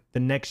opener. The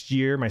next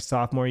year, my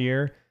sophomore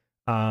year,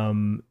 you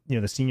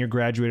know, the senior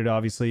graduated,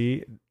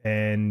 obviously,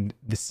 and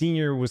the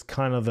senior was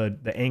kind of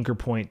the anchor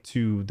point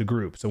to the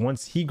group. So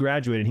once he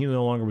graduated, he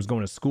no longer was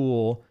going to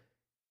school.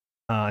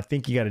 I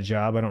think he got a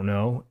job. I don't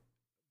know.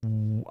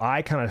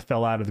 I kind of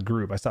fell out of the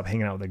group. I stopped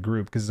hanging out with the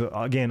group because,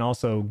 again,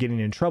 also getting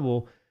in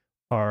trouble,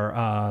 or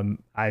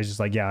I was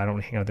just like, yeah, I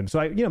don't hang out with them. So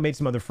I, you know, made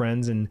some other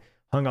friends and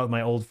hung out with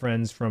my old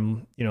friends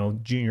from, you know,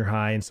 junior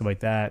high and stuff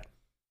like that.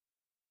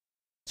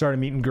 Started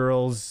meeting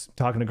girls,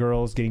 talking to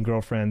girls, getting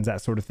girlfriends,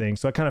 that sort of thing.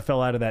 So I kind of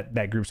fell out of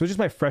that group. So it was just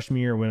my freshman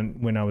year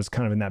when I was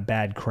kind of in that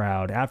bad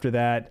crowd. After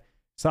that,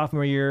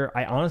 sophomore year,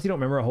 I honestly don't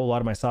remember a whole lot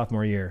of my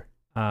sophomore year.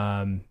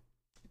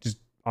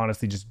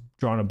 Just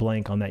drawing a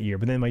blank on that year.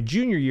 But then my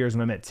junior year is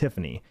when I met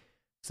Tiffany.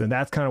 So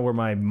that's kind of where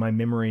my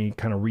memory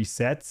kind of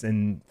resets.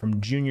 And from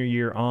junior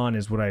year on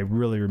is what I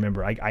really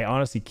remember. I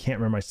honestly can't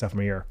remember my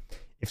sophomore year.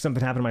 If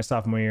something happened in my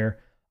sophomore year,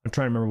 I'm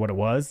trying to remember what it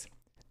was,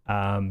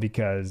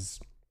 because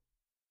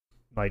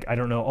like, I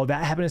don't know. Oh,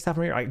 that happened in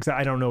sophomore year.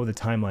 I don't know what the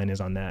timeline is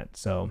on that.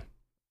 So,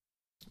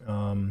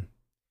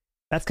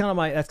 that's kind of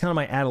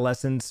my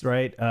adolescence,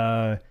 right?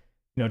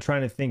 You know,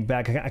 trying to think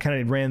back. I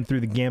kind of ran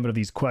through the gambit of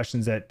these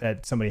questions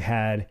that somebody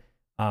had,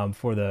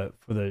 for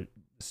the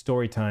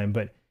story time.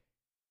 But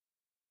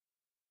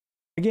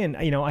again,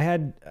 you know, I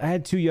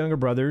had two younger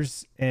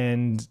brothers,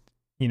 and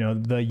you know,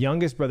 the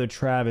youngest brother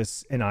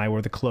Travis and I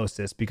were the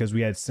closest because we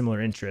had similar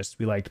interests.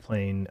 We liked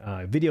playing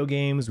video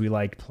games. We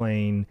liked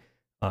playing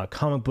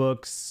comic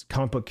book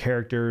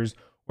characters.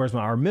 Whereas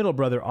our middle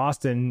brother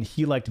Austin,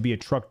 he liked to be a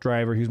truck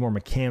driver. He was more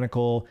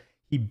mechanical.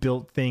 He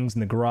built things in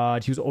the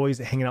garage. He was always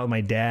hanging out with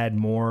my dad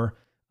more,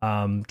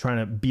 trying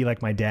to be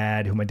like my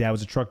dad, who my dad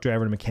was a truck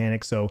driver and a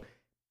mechanic. So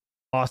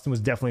Austin was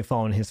definitely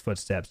following his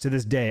footsteps. To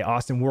this day,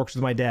 Austin works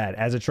with my dad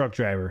as a truck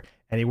driver,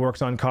 and he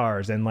works on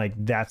cars. And like,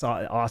 that's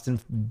Austin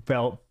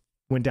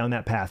went down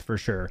that path for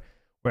sure.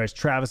 Whereas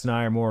Travis and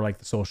I are more like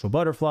the social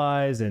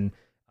butterflies, and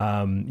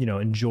you know,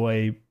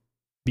 enjoy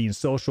being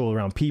social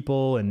around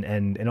people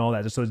and all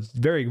that. So it's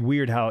very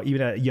weird how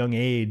even at a young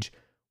age,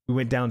 we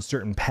went down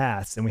certain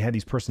paths and we had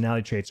these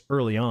personality traits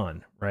early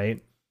on,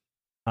 right?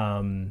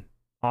 Austin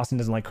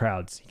doesn't like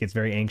crowds. He gets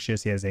very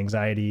anxious. He has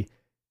anxiety.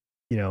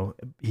 You know,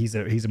 he's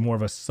a more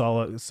of a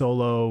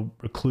solo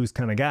recluse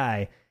kind of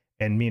guy.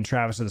 And me and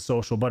Travis are the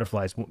social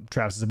butterflies.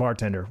 Travis is a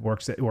bartender,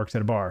 works at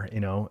a bar,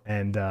 you know,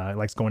 and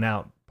likes going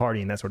out,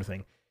 partying, that sort of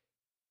thing.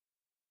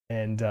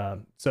 And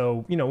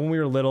so, you know, when we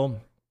were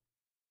little,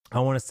 I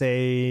want to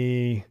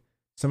say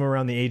somewhere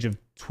around the age of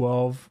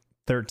 12,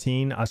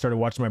 13, I started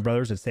watching my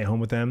brothers. I'd stay home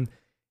with them.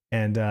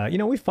 And, you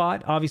know, we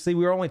fought. Obviously,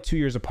 we were only 2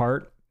 years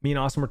apart. Me and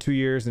Austin were 2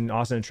 years, and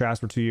Austin and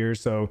Travis were 2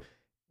 years. So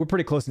we're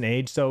pretty close in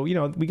age. So, you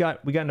know, we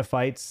got into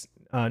fights,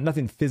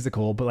 nothing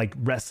physical, but like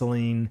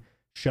wrestling,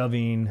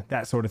 shoving,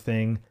 that sort of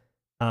thing.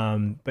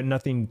 but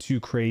nothing too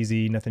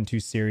crazy, nothing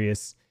too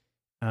serious.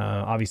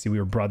 Obviously we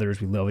were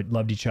brothers. We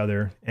loved each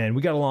other, and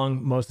we got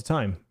along most of the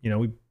time.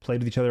 We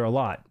played with each other a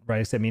lot, right?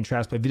 I said me and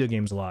Travis played video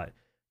games a lot.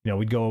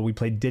 We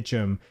played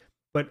Ditch'em,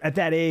 but at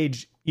that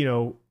age,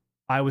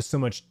 I was so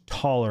much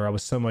taller. I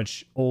was so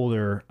much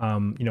older.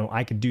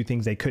 I could do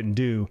things they couldn't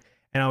do,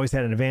 and I always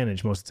had an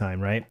advantage most of the time,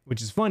 right?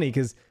 Which is funny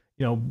because,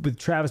 with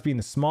Travis being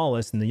the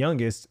smallest and the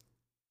youngest,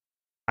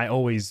 I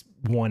always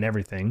won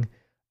everything,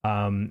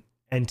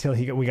 until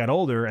we got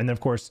older. And then of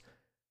course,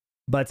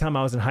 by the time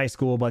I was in high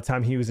school, by the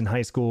time he was in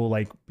high school,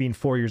 like being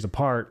 4 years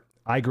apart,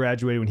 I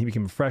graduated when he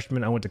became a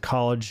freshman. I went to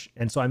college,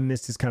 and so I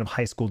missed his kind of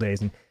high school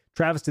days. And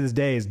Travis to this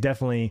day is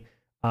definitely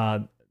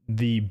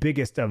the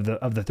biggest of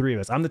the three of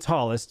us. I'm the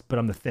tallest, but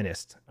I'm the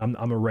thinnest.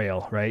 I'm a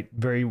rail, right?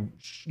 Very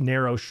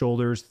narrow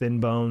shoulders,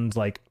 thin bones,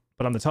 but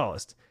I'm the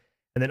tallest.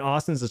 And then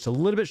Austin's just a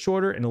little bit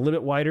shorter and a little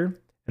bit wider,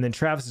 and then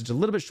Travis is just a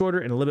little bit shorter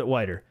and a little bit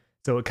wider.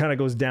 So it kind of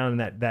goes down in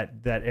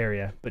that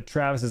area. But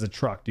Travis is a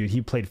truck, dude.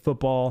 He played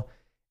football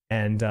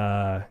and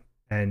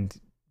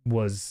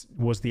was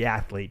the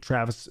athlete.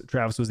 Travis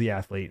was the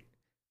athlete.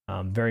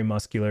 Very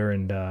muscular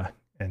and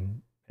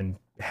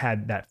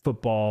had that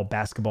football,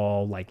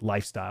 basketball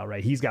lifestyle,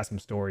 right? He's got some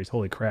stories.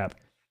 Holy crap.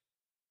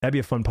 That'd be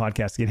a fun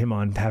podcast to get him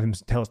on, to have him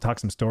talk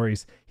some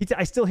stories.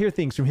 I still hear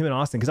things from him and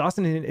Austin, because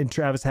Austin and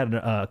Travis had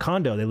a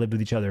condo. They lived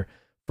with each other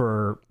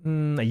for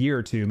a year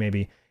or two,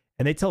 maybe.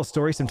 And they tell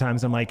stories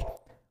sometimes. I'm like,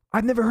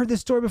 I've never heard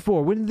this story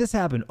before. When did this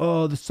happen?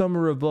 Oh, the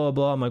summer of blah,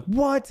 blah. I'm like,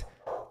 what?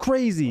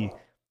 Crazy.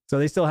 So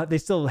they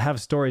still have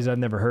stories I've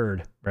never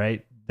heard,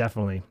 right?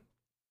 Definitely.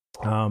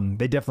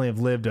 They definitely have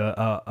lived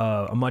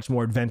a much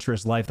more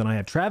adventurous life than I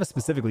have. Travis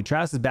specifically.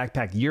 Travis has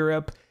backpacked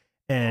Europe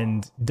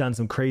and done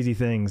some crazy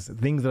things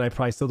that I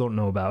probably still don't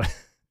know about.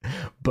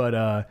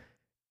 But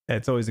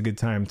it's always a good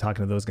time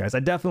talking to those guys. I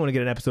definitely want to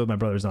get an episode with my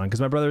brothers on, because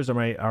my brothers are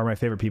my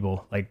favorite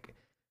people. Like,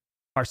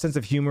 our sense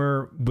of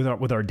humor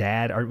with our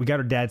dad, we got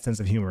our dad's sense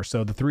of humor.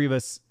 So the three of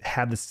us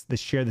have this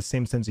share the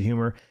same sense of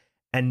humor,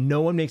 and no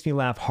one makes me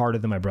laugh harder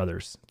than my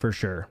brothers, for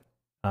sure.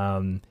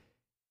 I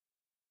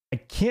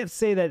can't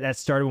say that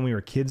started when we were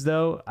kids,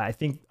 though. I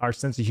think our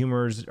sense of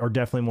humors are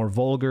definitely more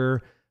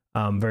vulgar,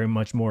 very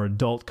much more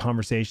adult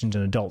conversations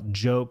and adult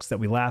jokes that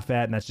we laugh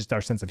at, and that's just our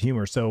sense of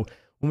humor. So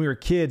when we were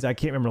kids, I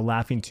can't remember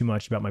laughing too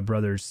much about my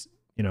brothers.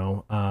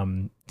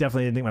 Definitely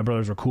didn't think my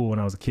brothers were cool when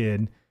I was a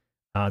kid.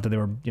 That they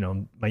were,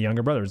 my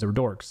younger brothers. They were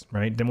dorks,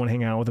 right? Didn't want to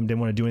hang out with them. Didn't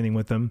want to do anything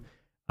with them.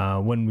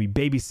 When I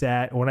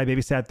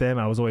babysat them,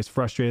 I was always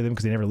frustrated with them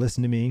because they never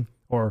listened to me,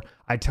 or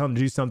I'd tell them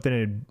to do something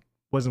and it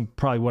wasn't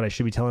probably what I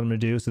should be telling them to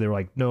do. So they were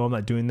like, no, I'm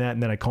not doing that.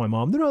 And then I call my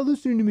mom, they're not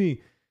listening to me,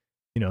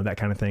 that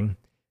kind of thing.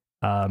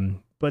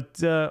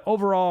 But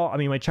overall, I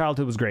mean, my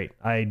childhood was great.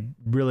 I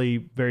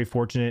really very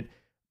fortunate.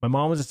 My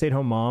mom was a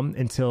stay-at-home mom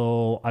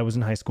until I was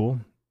in high school,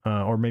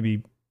 or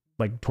maybe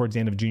towards the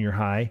end of junior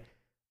high.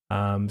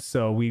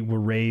 So we were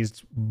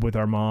raised with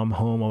our mom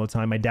home all the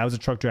time. My dad was a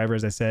truck driver,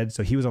 as I said,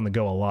 so he was on the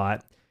go a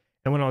lot.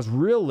 And when I was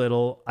real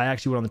little, I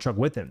actually went on the truck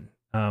with him.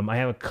 I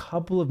have a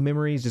couple of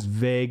memories, just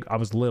vague. I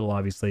was little,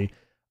 obviously,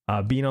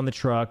 being on the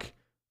truck,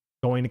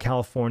 going to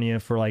California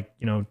for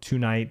 2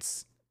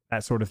 nights,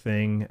 that sort of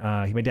thing.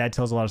 My dad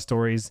tells a lot of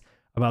stories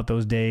about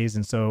those days.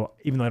 And so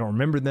even though I don't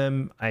remember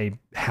them, I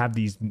have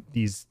these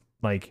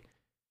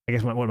I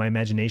guess what my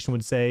imagination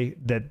would say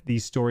that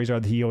these stories are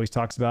that he always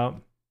talks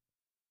about.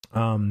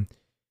 And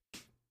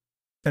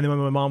then when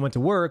my mom went to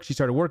work, she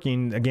started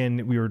working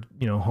again. We were,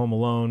 home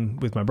alone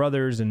with my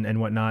brothers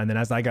and whatnot. And then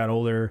as I got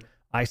older,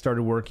 I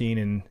started working,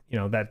 and,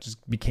 that just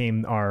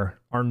became our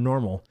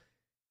normal.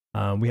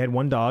 We had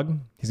one dog.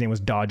 His name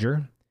was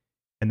Dodger,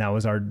 and that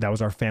was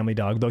our family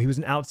dog, though he was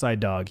an outside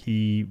dog.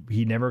 He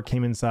never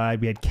came inside.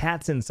 We had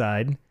cats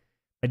inside.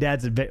 My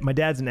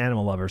dad's an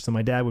animal lover. So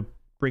my dad would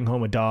bring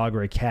home a dog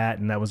or a cat.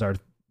 And that was our,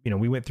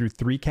 we went through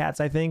 3 cats,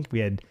 I think. We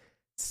had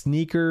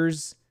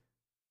Sneakers,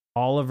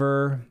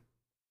 Oliver,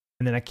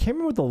 and then I can't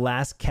remember what the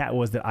last cat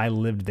was that I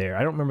lived there.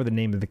 I don't remember the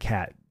name of the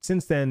cat.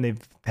 Since then, they've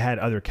had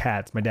other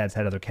cats. My dad's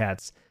had other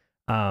cats.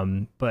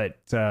 But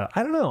I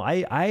don't know.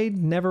 I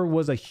never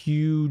was a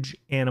huge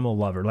animal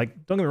lover. Don't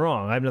get me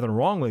wrong. I have nothing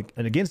wrong with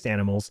and against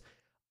animals.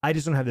 I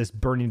just don't have this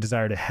burning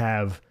desire to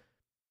have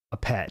a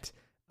pet.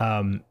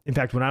 In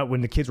fact,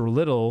 when the kids were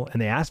little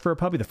and they asked for a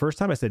puppy the first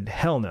time, I said,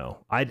 hell no.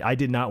 I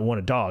did not want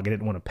a dog. I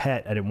didn't want a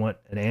pet. I didn't want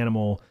an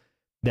animal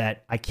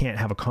that I can't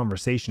have a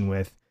conversation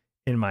with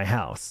in my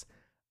house.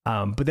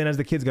 But then as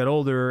the kids got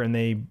older and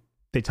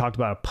they talked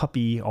about a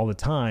puppy all the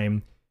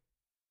time,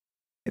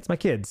 it's my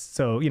kids.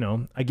 So,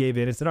 I gave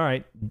in and said, all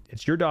right,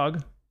 it's your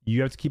dog.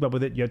 You have to keep up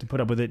with it. You have to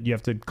put up with it. You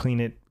have to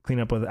clean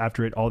up with it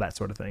after it, all that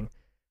sort of thing.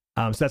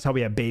 So that's how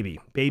we had Baby.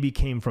 Baby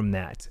came from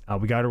that.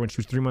 We got her when she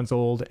was 3 months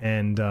old,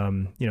 and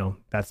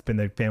that's been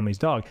the family's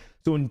dog.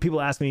 So when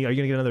people ask me, are you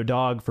going to get another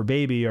dog for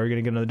Baby, or are you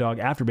going to get another dog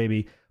after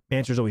Baby? My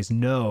answer is always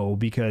no,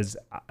 because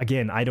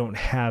again, I don't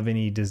have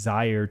any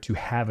desire to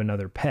have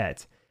another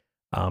pet.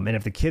 And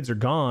if the kids are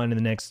gone in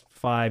the next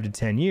 5 to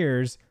 10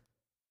 years,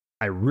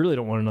 I really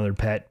don't want another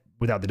pet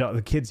without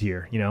the kids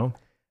here,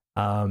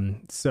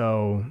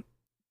 So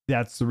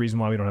that's the reason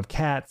why we don't have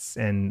cats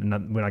and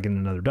we're not getting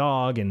another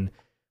dog.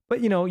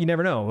 But you know, you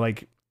never know.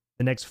 Like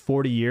the next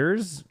 40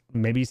 years,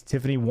 maybe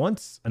Tiffany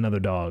wants another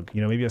dog,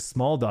 you know, maybe a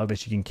small dog that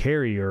she can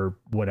carry or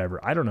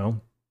whatever. I don't know.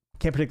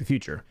 Can't predict the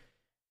future.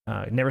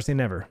 Never say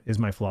never is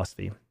my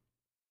philosophy.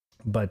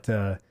 But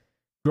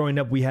growing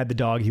up, we had the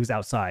dog. He was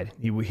outside.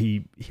 He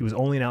was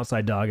only an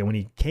outside dog. And when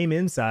he came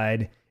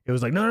inside, it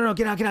was like, no,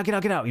 get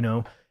out, you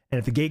know. And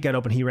if the gate got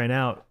open, he ran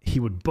out, he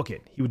would book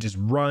it. He would just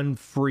run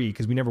free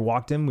because we never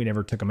walked him. We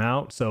never took him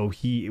out. So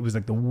it was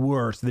like the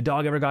worst. If the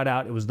dog ever got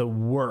out, it was the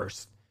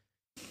worst.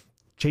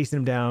 Chasing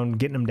him down,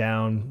 getting him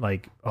down,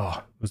 like, oh,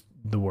 it was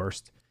the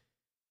worst.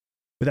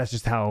 But that's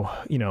just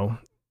how, you know,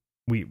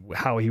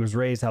 how he was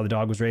raised, how the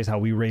dog was raised, how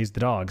we raised the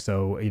dog.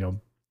 So, you know,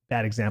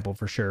 bad example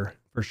for sure.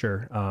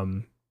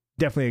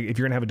 Definitely, if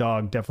you're gonna have a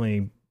dog,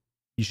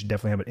 you should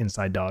definitely have an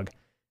inside dog.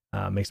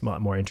 Makes it a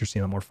lot more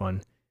interesting, a lot more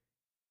fun.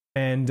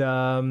 And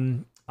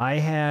I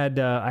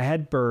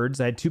had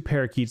birds. I had 2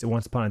 parakeets at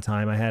once upon a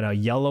time. I had a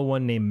yellow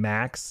one named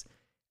Max,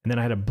 and then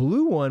I had a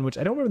blue one, which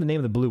I don't remember the name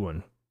of the blue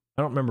one.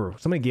 I don't remember.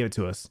 Somebody gave it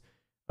to us.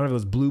 I don't know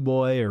if it was Blue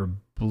Boy or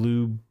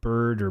Blue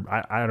Bird or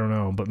I don't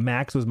know. But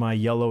Max was my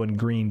yellow and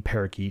green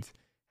parakeet.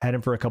 Had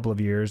him for a couple of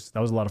years.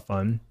 That was a lot of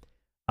fun.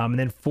 And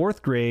then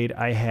 4th grade,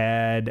 I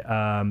had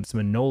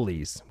some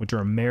Anoles, which are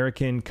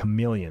American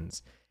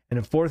chameleons. And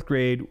in 4th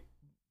grade,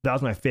 that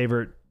was my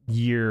favorite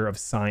year of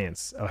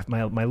science.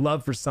 My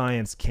love for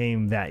science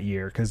came that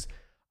year because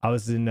I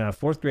was in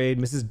 4th grade.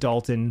 Mrs.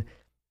 Dalton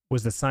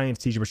was the science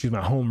teacher, but she was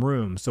my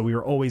homeroom. So we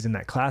were always in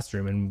that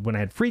classroom. And when I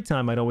had free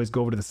time, I'd always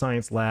go over to the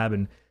science lab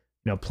and,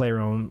 you know, play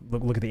around,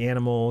 look at the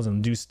animals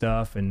and do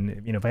stuff.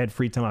 And, you know, if I had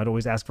free time, I'd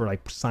always ask for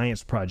like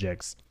science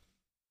projects.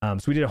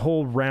 So we did a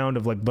whole round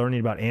of like learning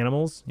about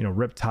animals, you know,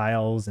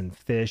 reptiles and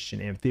fish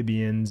and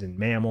amphibians and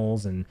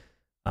mammals and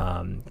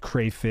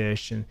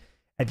crayfish. And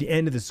at the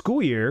end of the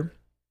school year,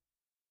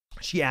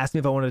 she asked me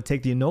if I wanted to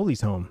take the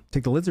Anoles home,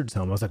 take the lizards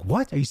home. I was like,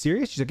 what? Are you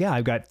serious? She's like, yeah,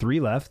 I've got 3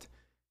 left.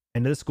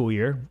 End of the school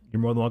year.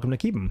 You're more than welcome to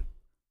keep them.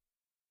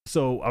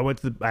 So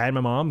I had my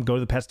mom go to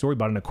the pet store,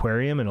 bought an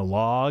aquarium and a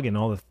log and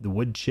all the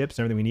wood chips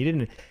and everything we needed.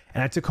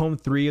 And I took home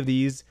 3 of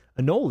these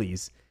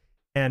Anoles.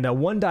 And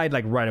one died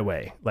like right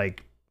away,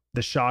 like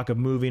the shock of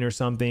moving or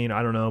something.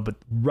 I don't know. But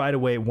right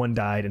away, one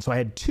died. And so I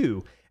had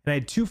 2. And I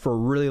had 2 for a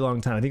really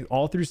long time. I think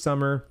all through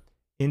summer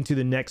into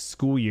the next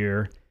school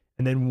year.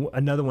 And then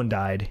another one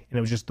died, and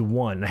it was just the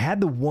one. And I had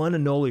the one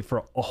Anole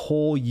for a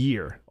whole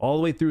year, all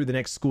the way through the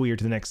next school year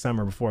to the next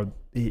summer before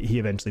he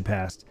eventually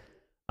passed.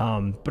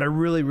 But I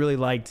really, really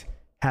liked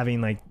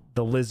having like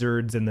the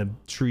lizards and the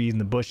trees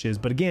and the bushes.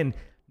 But again,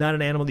 not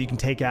an animal that you can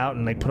take out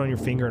and like put on your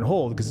finger and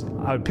hold, because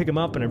I would pick him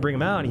up and I'd bring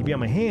him out and he'd be on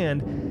my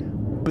hand.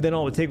 But then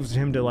all it would take was for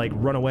him to like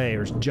run away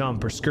or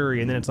jump or scurry.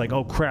 And then it's like,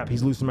 oh crap,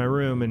 he's loose in my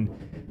room. And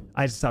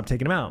I just stopped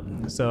taking him out.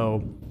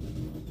 So,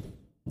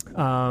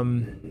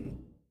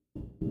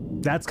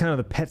 that's kind of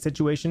the pet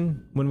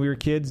situation when we were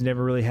kids.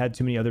 Never really had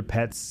too many other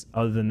pets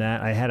other than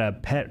that. I had a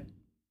pet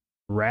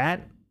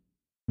rat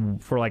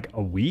for like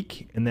a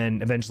week and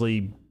then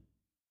eventually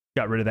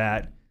got rid of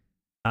that.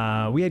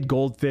 We had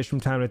goldfish from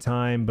time to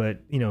time,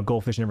 but you know,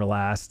 goldfish never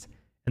last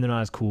and they're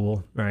not as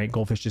cool, right?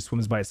 Goldfish just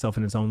swims by itself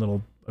in its own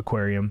little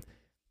aquarium.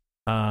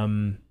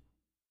 So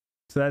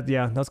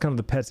that's kind of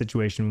the pet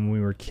situation when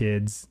we were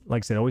kids.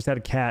 Like I said, always had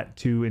a cat,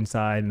 2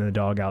 inside and then a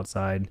dog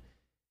outside.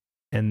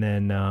 And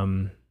then,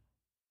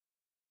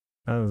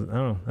 I don't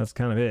know. That's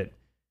kind of it.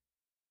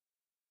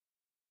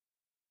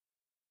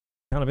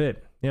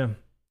 Yeah.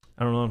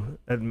 I don't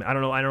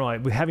know.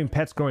 With having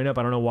pets growing up,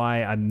 I don't know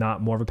why I'm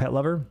not more of a pet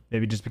lover.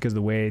 Maybe just because of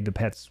the way the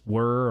pets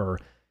were, or,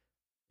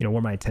 you know,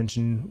 where my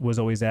attention was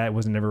always at. It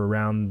wasn't never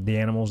around the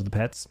animals or the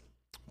pets.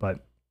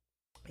 But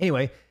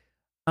anyway,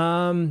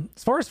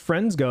 as far as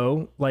friends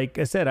go, like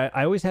I said,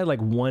 I always had like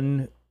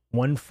one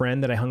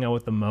friend that I hung out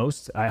with the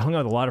most. I hung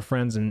out with a lot of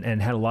friends and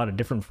had a lot of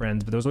different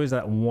friends, but there was always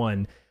that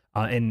one.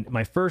 In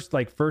my first,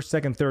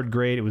 2nd, 3rd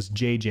grade, it was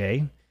JJ.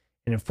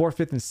 And in 4th,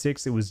 5th, and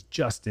 6th, it was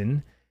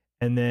Justin.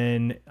 And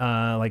then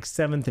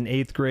 7th and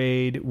 8th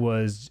grade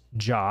was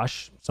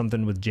Josh,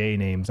 something with J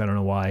names. I don't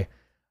know why.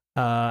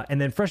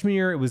 And then freshman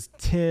year, it was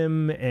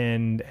Tim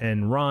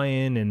and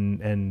Ryan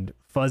and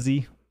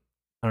Fuzzy.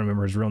 I don't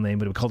remember his real name,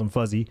 but we called him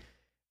Fuzzy.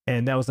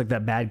 And that was like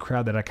that bad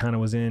crowd that I kind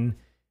of was in.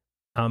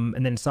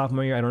 And then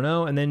sophomore year, I don't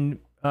know. And then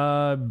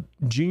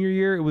junior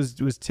year, it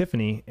was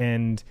Tiffany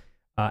and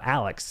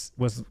Alex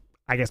was,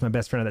 I guess, my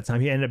best friend at that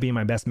time. He ended up being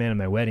my best man at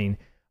my wedding.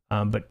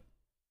 But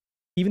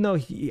even though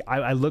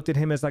I looked at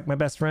him as like my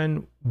best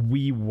friend,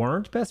 we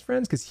weren't best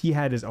friends because he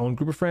had his own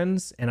group of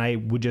friends and I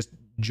would just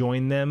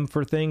join them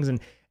for things.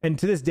 And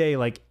to this day,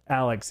 like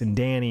Alex and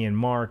Danny and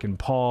Mark and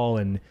Paul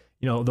and,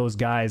 you know, those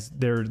guys,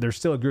 they're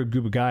still a good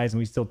group of guys and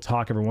we still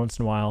talk every once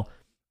in a while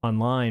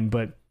online.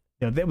 But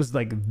you know, that was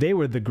like they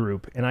were the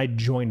group and I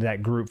joined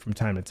that group from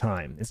time to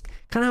time. It's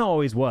kind of how I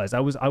always was. I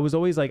was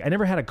always like, I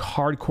never had a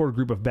hardcore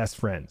group of best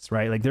friends,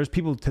 right? Like there's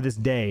people to this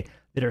day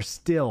that are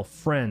still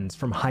friends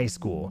from high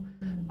school.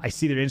 I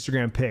see their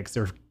Instagram pics.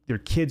 They're their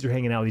kids are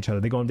hanging out with each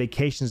other. They go on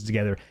vacations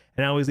together.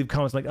 And I always leave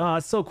comments like, oh,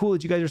 it's so cool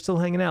that you guys are still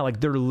hanging out.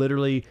 Like they're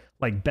literally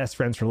like best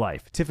friends for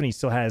life. Tiffany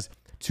still has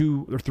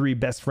 2 or 3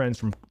 best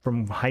friends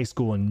from high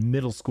school and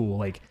middle school.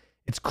 Like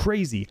it's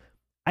crazy.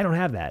 I don't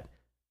have that.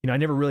 You know, I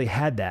never really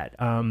had that.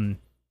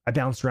 I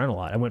bounced around a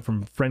lot. I went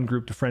from friend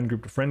group to friend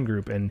group to friend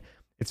group. And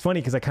it's funny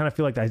because I kind of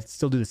feel like I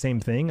still do the same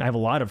thing. I have a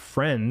lot of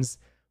friends,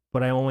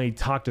 but I only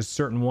talk to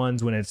certain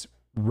ones when it's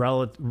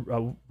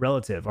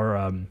relative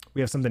or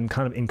we have something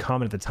kind of in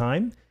common at the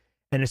time.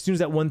 And as soon as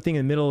that one thing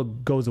in the middle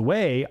goes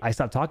away, I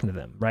stop talking to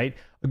them, right?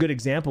 A good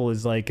example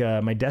is like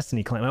my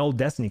Destiny clan, my old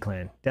Destiny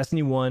clan,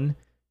 Destiny 1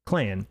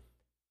 clan.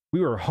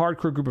 We were a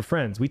hardcore group of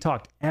friends. We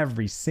talked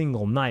every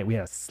single night. We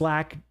had a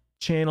Slack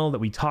channel that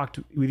we talked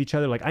with each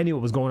other. Like I knew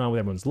what was going on with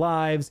everyone's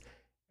lives.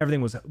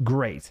 Everything was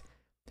great.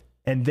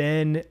 And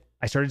then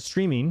I started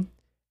streaming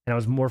and I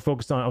was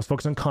focused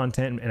on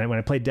content. And when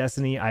I played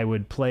Destiny, I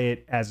would play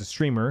it as a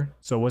streamer.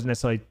 So it wasn't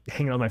necessarily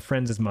hanging out with my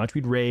friends as much.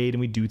 We'd raid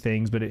and we'd do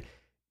things, but it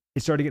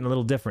started getting a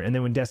little different. And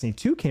then when Destiny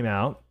 2 came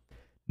out,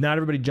 not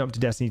everybody jumped to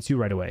Destiny 2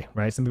 right away,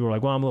 right? Some people were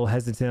like, well, I'm a little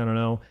hesitant, I don't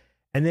know.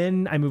 And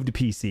then I moved to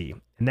PC.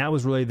 And that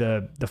was really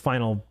the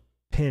final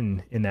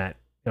pin in that,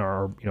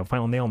 or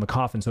final nail in the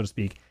coffin, so to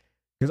speak.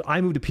 Because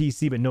I moved to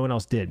PC, but no one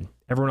else did.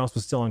 Everyone else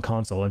was still on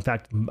console. In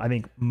fact, I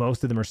think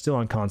most of them are still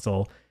on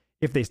console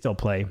if they still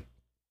play.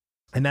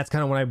 And that's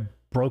kind of when I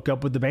broke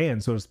up with the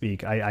band, so to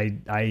speak.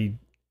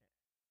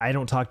 I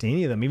don't talk to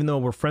any of them, even though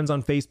we're friends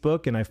on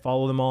Facebook and I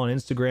follow them all on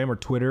Instagram or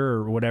Twitter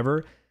or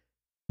whatever.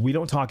 We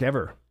don't talk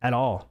ever at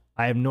all.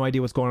 I have no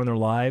idea what's going on in their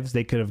lives.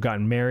 They could have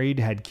gotten married,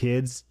 had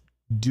kids.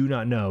 Do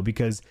not know,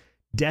 because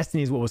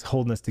Destiny is what was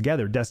holding us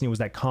together. Destiny was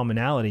that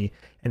commonality.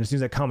 And as soon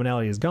as that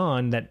commonality is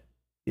gone, that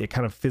it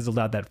kind of fizzled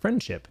out that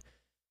friendship.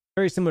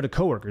 Very similar to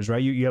coworkers,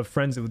 right? You have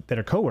friends that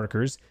are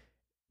coworkers.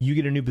 You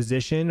get a new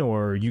position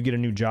or you get a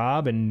new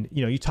job and,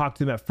 you talk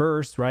to them at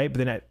first, right?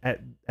 But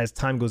then as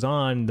time goes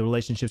on, the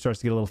relationship starts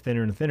to get a little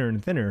thinner and thinner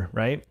and thinner,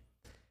 right?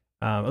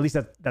 At least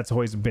that's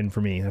always been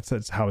for me.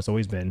 That's how it's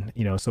always been,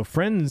 So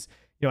friends,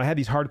 I had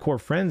these hardcore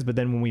friends, but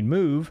then when we'd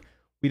move,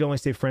 we'd only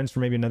stay friends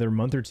for maybe another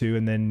month or two,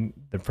 and then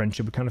the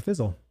friendship would kind of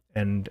fizzle.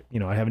 And,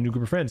 I have a new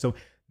group of friends. So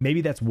maybe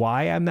that's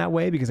why I'm that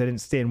way, because I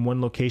didn't stay in one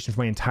location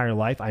for my entire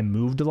life. I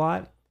moved a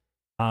lot.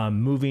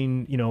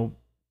 Moving,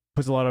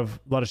 puts a lot of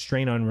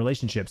strain on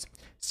relationships.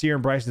 Sierra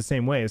and Bryce the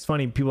same way. It's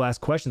funny, people ask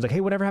questions like, hey,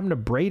 whatever happened to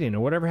Braden or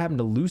whatever happened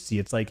to Lucy?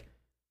 It's like,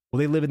 well,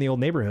 they live in the old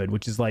neighborhood,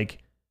 which is like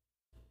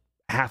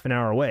half an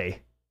hour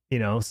away,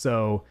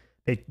 so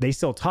they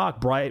still talk.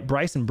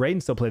 Bryce and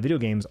Braden still play video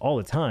games all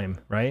the time,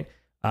 right?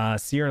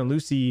 Sierra and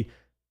Lucy,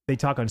 they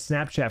talk on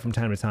Snapchat from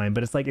time to time,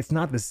 but it's like, it's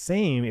not the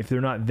same if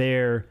they're not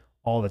there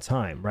all the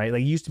time, right?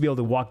 Like you used to be able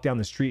to walk down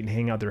the street and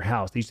hang out at their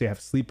house. They used to have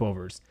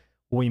sleepovers.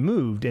 Well, we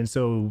moved, and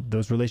so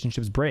those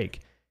relationships break.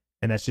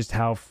 And that's just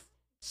how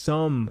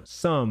some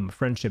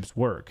friendships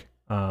work,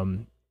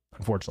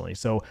 unfortunately.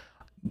 So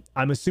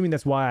I'm assuming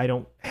that's why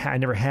I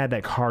never had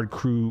that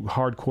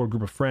hardcore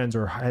group of friends,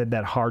 or had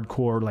that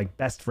hardcore like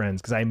best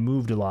friends, because I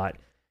moved a lot.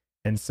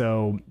 And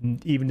so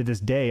even to this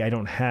day, I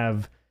don't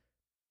have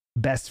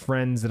best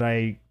friends that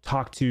I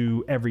talk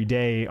to every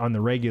day on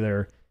the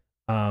regular.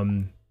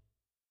 And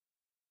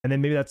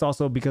then maybe that's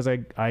also because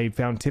I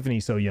found Tiffany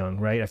so young,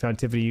 right? I found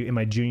Tiffany in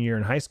my junior year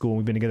in high school, and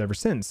we've been together ever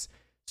since.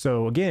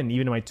 So again,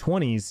 even in my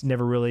 20s,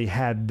 never really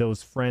had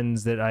those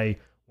friends that I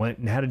went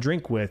and had a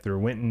drink with, or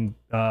went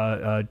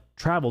and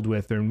traveled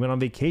with, or went on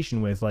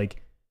vacation with.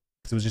 Like,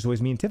 it was just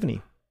always me and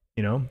Tiffany,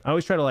 I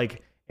always try to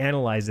like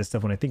analyze this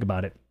stuff when I think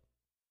about it.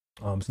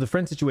 So the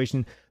friend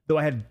situation, though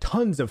I had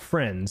tons of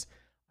friends,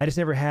 I just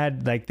never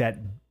had like that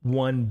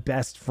one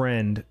best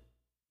friend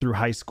through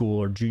high school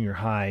or junior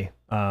high,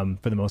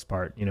 for the most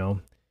part,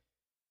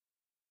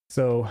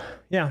 So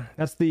yeah,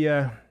 that's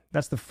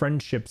the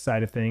friendship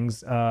side of things.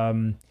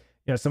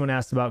 Someone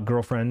asked about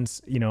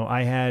girlfriends.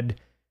 I had,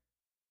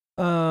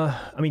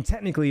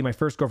 technically my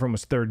first girlfriend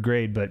was third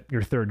grade, but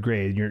you're third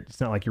grade. It's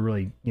not like you're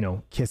really,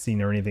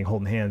 kissing or anything,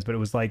 holding hands, but it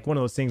was like one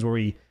of those things where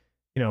we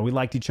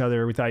liked each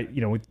other. We thought,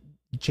 we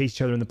chased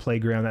each other in the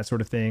playground, that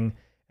sort of thing.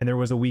 And there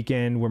was a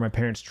weekend where my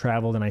parents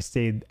traveled and I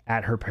stayed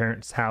at her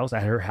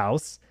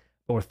house,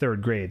 but we're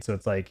third grade. So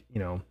it's like,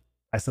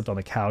 I slept on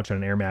the couch on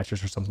an air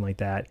mattress or something like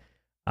that.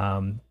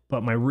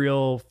 But my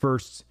real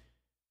first,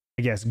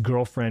 I guess,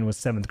 girlfriend was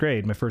 7th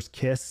grade. My first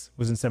kiss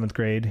was in 7th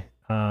grade.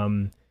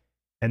 And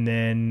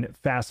then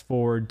fast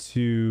forward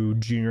to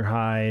junior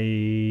high,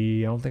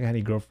 I don't think I had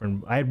any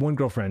girlfriend. I had one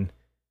girlfriend,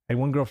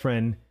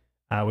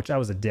 which I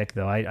was a dick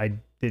though. I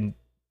don't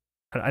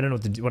know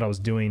what I was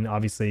doing,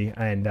 obviously.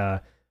 And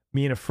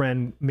me and a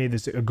friend made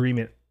this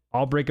agreement.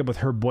 I'll break up with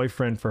her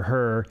boyfriend for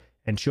her,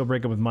 and she'll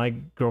break up with my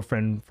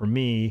girlfriend for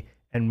me,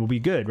 and we'll be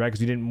good, right? Because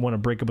we didn't want to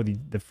break up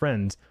with the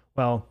friends.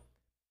 Well,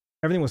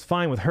 everything was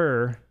fine with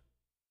her.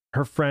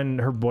 Her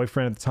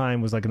boyfriend at the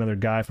time was like another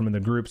guy from the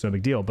group, so no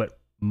big deal. But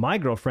my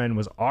girlfriend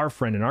was our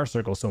friend in our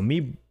circle. So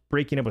me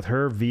breaking up with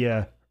her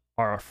via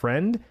our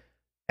friend,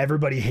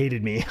 everybody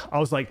hated me. I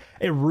was like,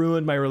 it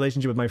ruined my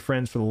relationship with my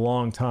friends for a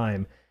long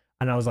time.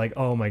 And I was like,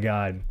 oh my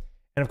God.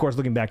 And of course,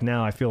 looking back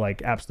now, I feel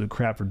like absolute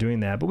crap for doing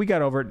that. But we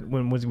got over it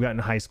once we got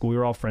into high school. We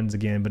were all friends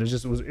again, but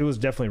it was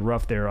definitely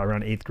rough there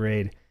around 8th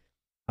grade.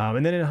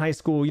 And then in high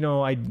school,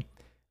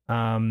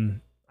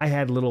 I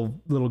had little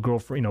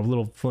girlfriend,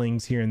 little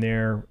flings here and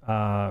there,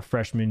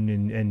 freshman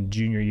and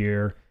junior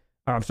year.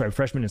 Or, I'm sorry,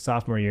 freshman and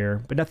sophomore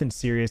year, but nothing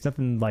serious,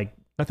 nothing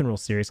real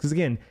serious. Because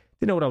again,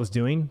 didn't know what I was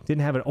doing.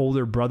 Didn't have an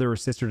older brother or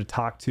sister to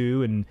talk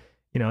to, and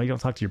you don't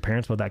talk to your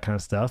parents about that kind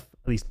of stuff.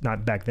 At least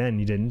not back then.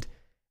 You didn't.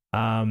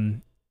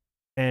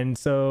 And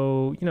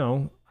so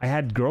I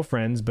had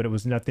girlfriends, but it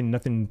was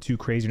nothing too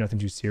crazy, nothing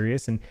too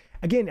serious. And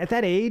again, at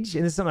that age,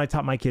 and this is something I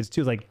taught my kids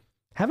too, like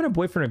having a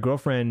boyfriend or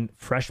girlfriend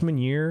freshman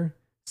year,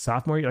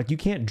 sophomore year, like you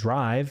can't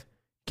drive,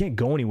 you can't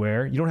go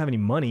anywhere, you don't have any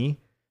money.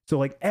 So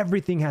like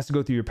everything has to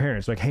go through your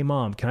parents. Like, hey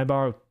mom, can I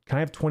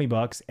have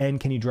 $20 and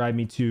can you drive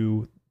me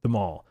to the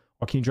mall?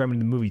 Or can you drive me to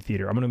the movie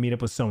theater? I'm going to meet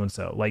up with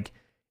so-and-so. Like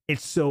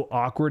it's so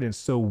awkward and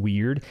so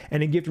weird.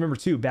 And then you have to remember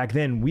too, back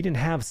then we didn't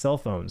have cell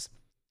phones.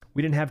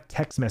 We didn't have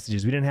text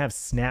messages. We didn't have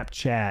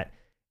Snapchat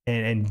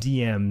and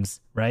DMs,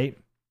 right?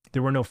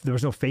 There was no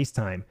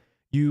FaceTime.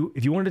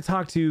 If you wanted to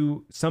talk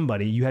to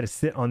somebody, you had to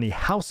sit on the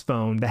house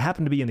phone that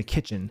happened to be in the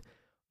kitchen,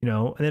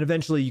 and then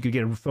eventually you could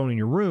get a phone in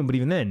your room. But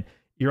even then,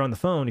 you're on the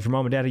phone. If your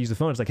mom and dad use the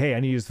phone, it's like, hey, I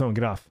need to use the phone.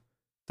 Get off.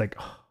 It's like,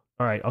 oh,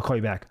 all right, I'll call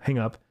you back. Hang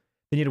up.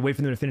 Then you had to wait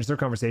for them to finish their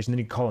conversation. Then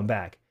you call them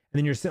back. And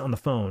then you're sitting on the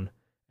phone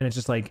and it's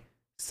just like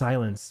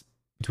silence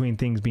between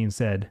things being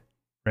said,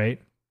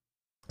 right?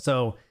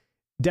 So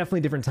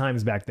definitely different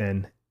times back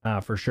then,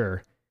 for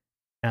sure.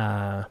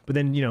 But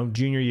then,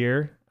 junior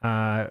year,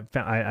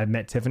 I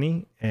met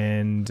Tiffany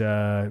and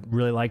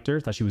really liked her.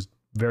 Thought she was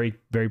very,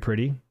 very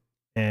pretty,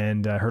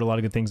 and heard a lot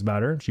of good things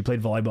about her. She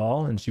played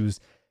volleyball and she was,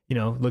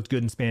 looked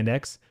good in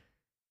spandex.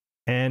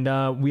 And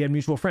we had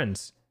mutual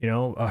friends.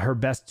 Her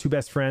two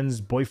best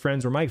friends,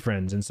 boyfriends, were my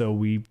friends, and so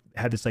we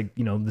had this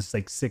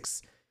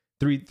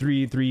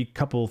three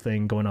couple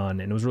thing going on,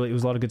 and it was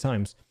a lot of good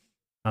times.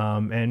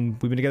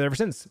 And we've been together ever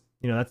since.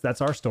 That's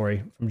our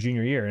story from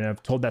junior year, and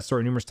I've told that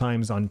story numerous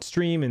times on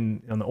stream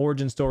and on the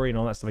origin story and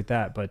all that stuff like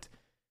that. But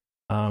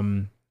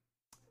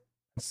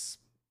it's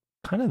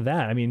kind of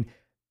that. I mean,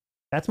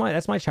 that's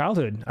my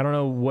childhood. I don't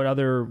know what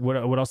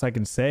else I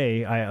can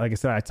say. Like I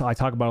said, I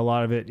talk about a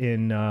lot of it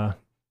in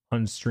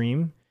on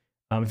stream.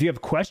 If you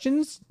have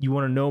questions, you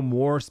want to know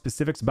more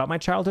specifics about my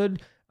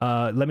childhood,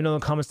 let me know in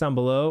the comments down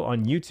below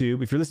on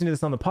YouTube. If you're listening to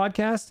this on the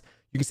podcast,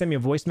 you can send me a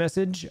voice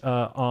message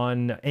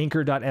on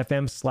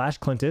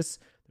anchor.fm/Clintus.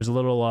 There's a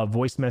little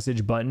voice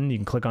message button. You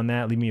can click on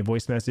that, leave me a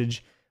voice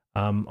message.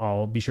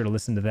 I'll be sure to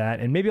listen to that,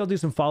 and maybe I'll do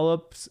some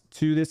follow-ups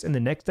to this in the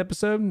next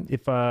episode.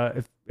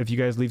 If you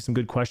guys leave some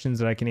good questions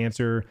that I can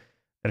answer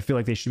that I feel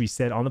like they should be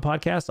said on the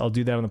podcast, I'll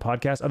do that on the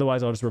podcast.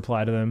 Otherwise, I'll just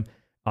reply to them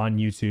on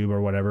YouTube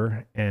or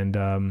whatever.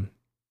 And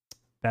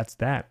that's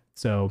that.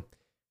 So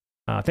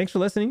thanks for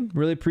listening.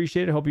 Really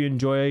appreciate it. Hope you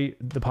enjoy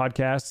the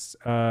podcasts.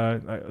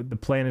 The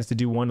plan is to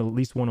do at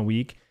least one a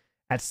week.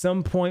 At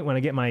some point when I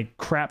get my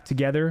crap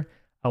together,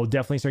 I will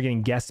definitely start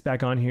getting guests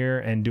back on here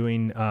and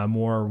doing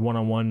more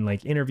one-on-one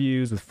like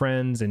interviews with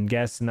friends and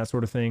guests and that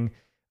sort of thing.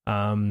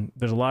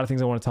 There's a lot of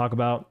things I want to talk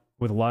about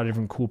with a lot of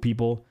different cool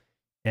people.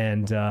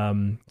 And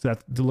so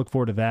that's to look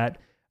forward to that.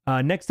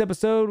 Next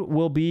episode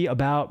will be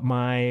about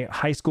my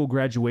high school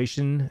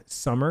graduation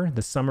summer,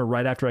 the summer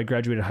right after I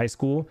graduated high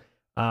school.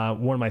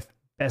 One of my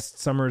best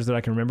summers that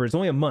I can remember. It's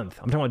only a month.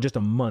 I'm talking about just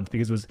a month,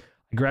 because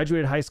I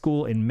graduated high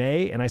school in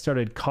May and I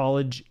started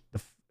college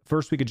the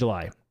first week of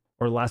July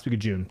or last week of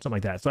June, something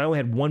like that. So I only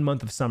had 1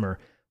 month of summer,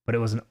 but it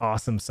was an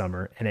awesome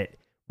summer, and it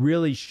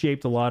really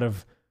shaped a lot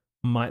of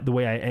the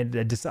way I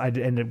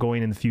decided to end up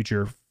going in the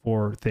future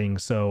for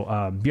things. So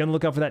be on the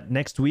lookout for that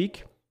next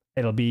week.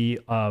 It'll be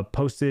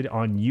posted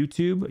on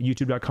YouTube,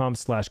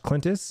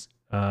 youtube.com/Clintus,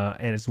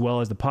 and as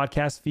well as the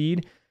podcast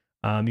feed.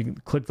 You can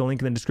click the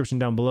link in the description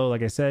down below,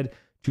 like I said,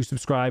 to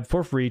subscribe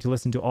for free to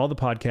listen to all the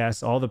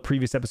podcasts, all the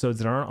previous episodes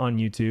that aren't on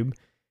YouTube.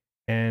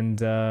 And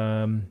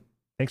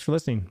thanks for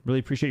listening. Really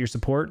appreciate your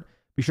support.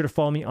 Be sure to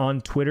follow me on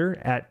Twitter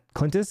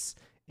 @Clintus,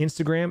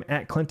 Instagram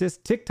 @Clintus,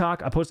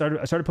 TikTok. I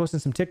started posting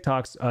some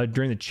TikToks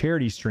during the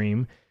charity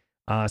stream.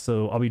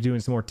 So I'll be doing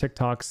some more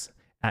TikToks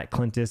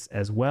 @Clintus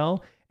as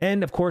well.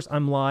 And of course,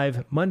 I'm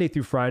live Monday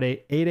through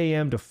Friday, 8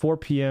 a.m. to 4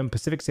 p.m.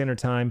 Pacific Standard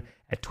Time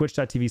at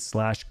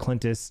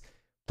twitch.tv/Clintus,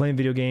 playing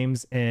video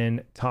games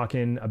and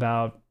talking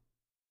about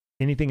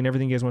anything and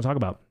everything you guys want to talk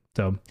about.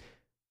 So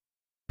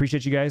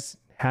appreciate you guys.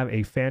 Have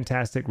a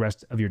fantastic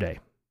rest of your day.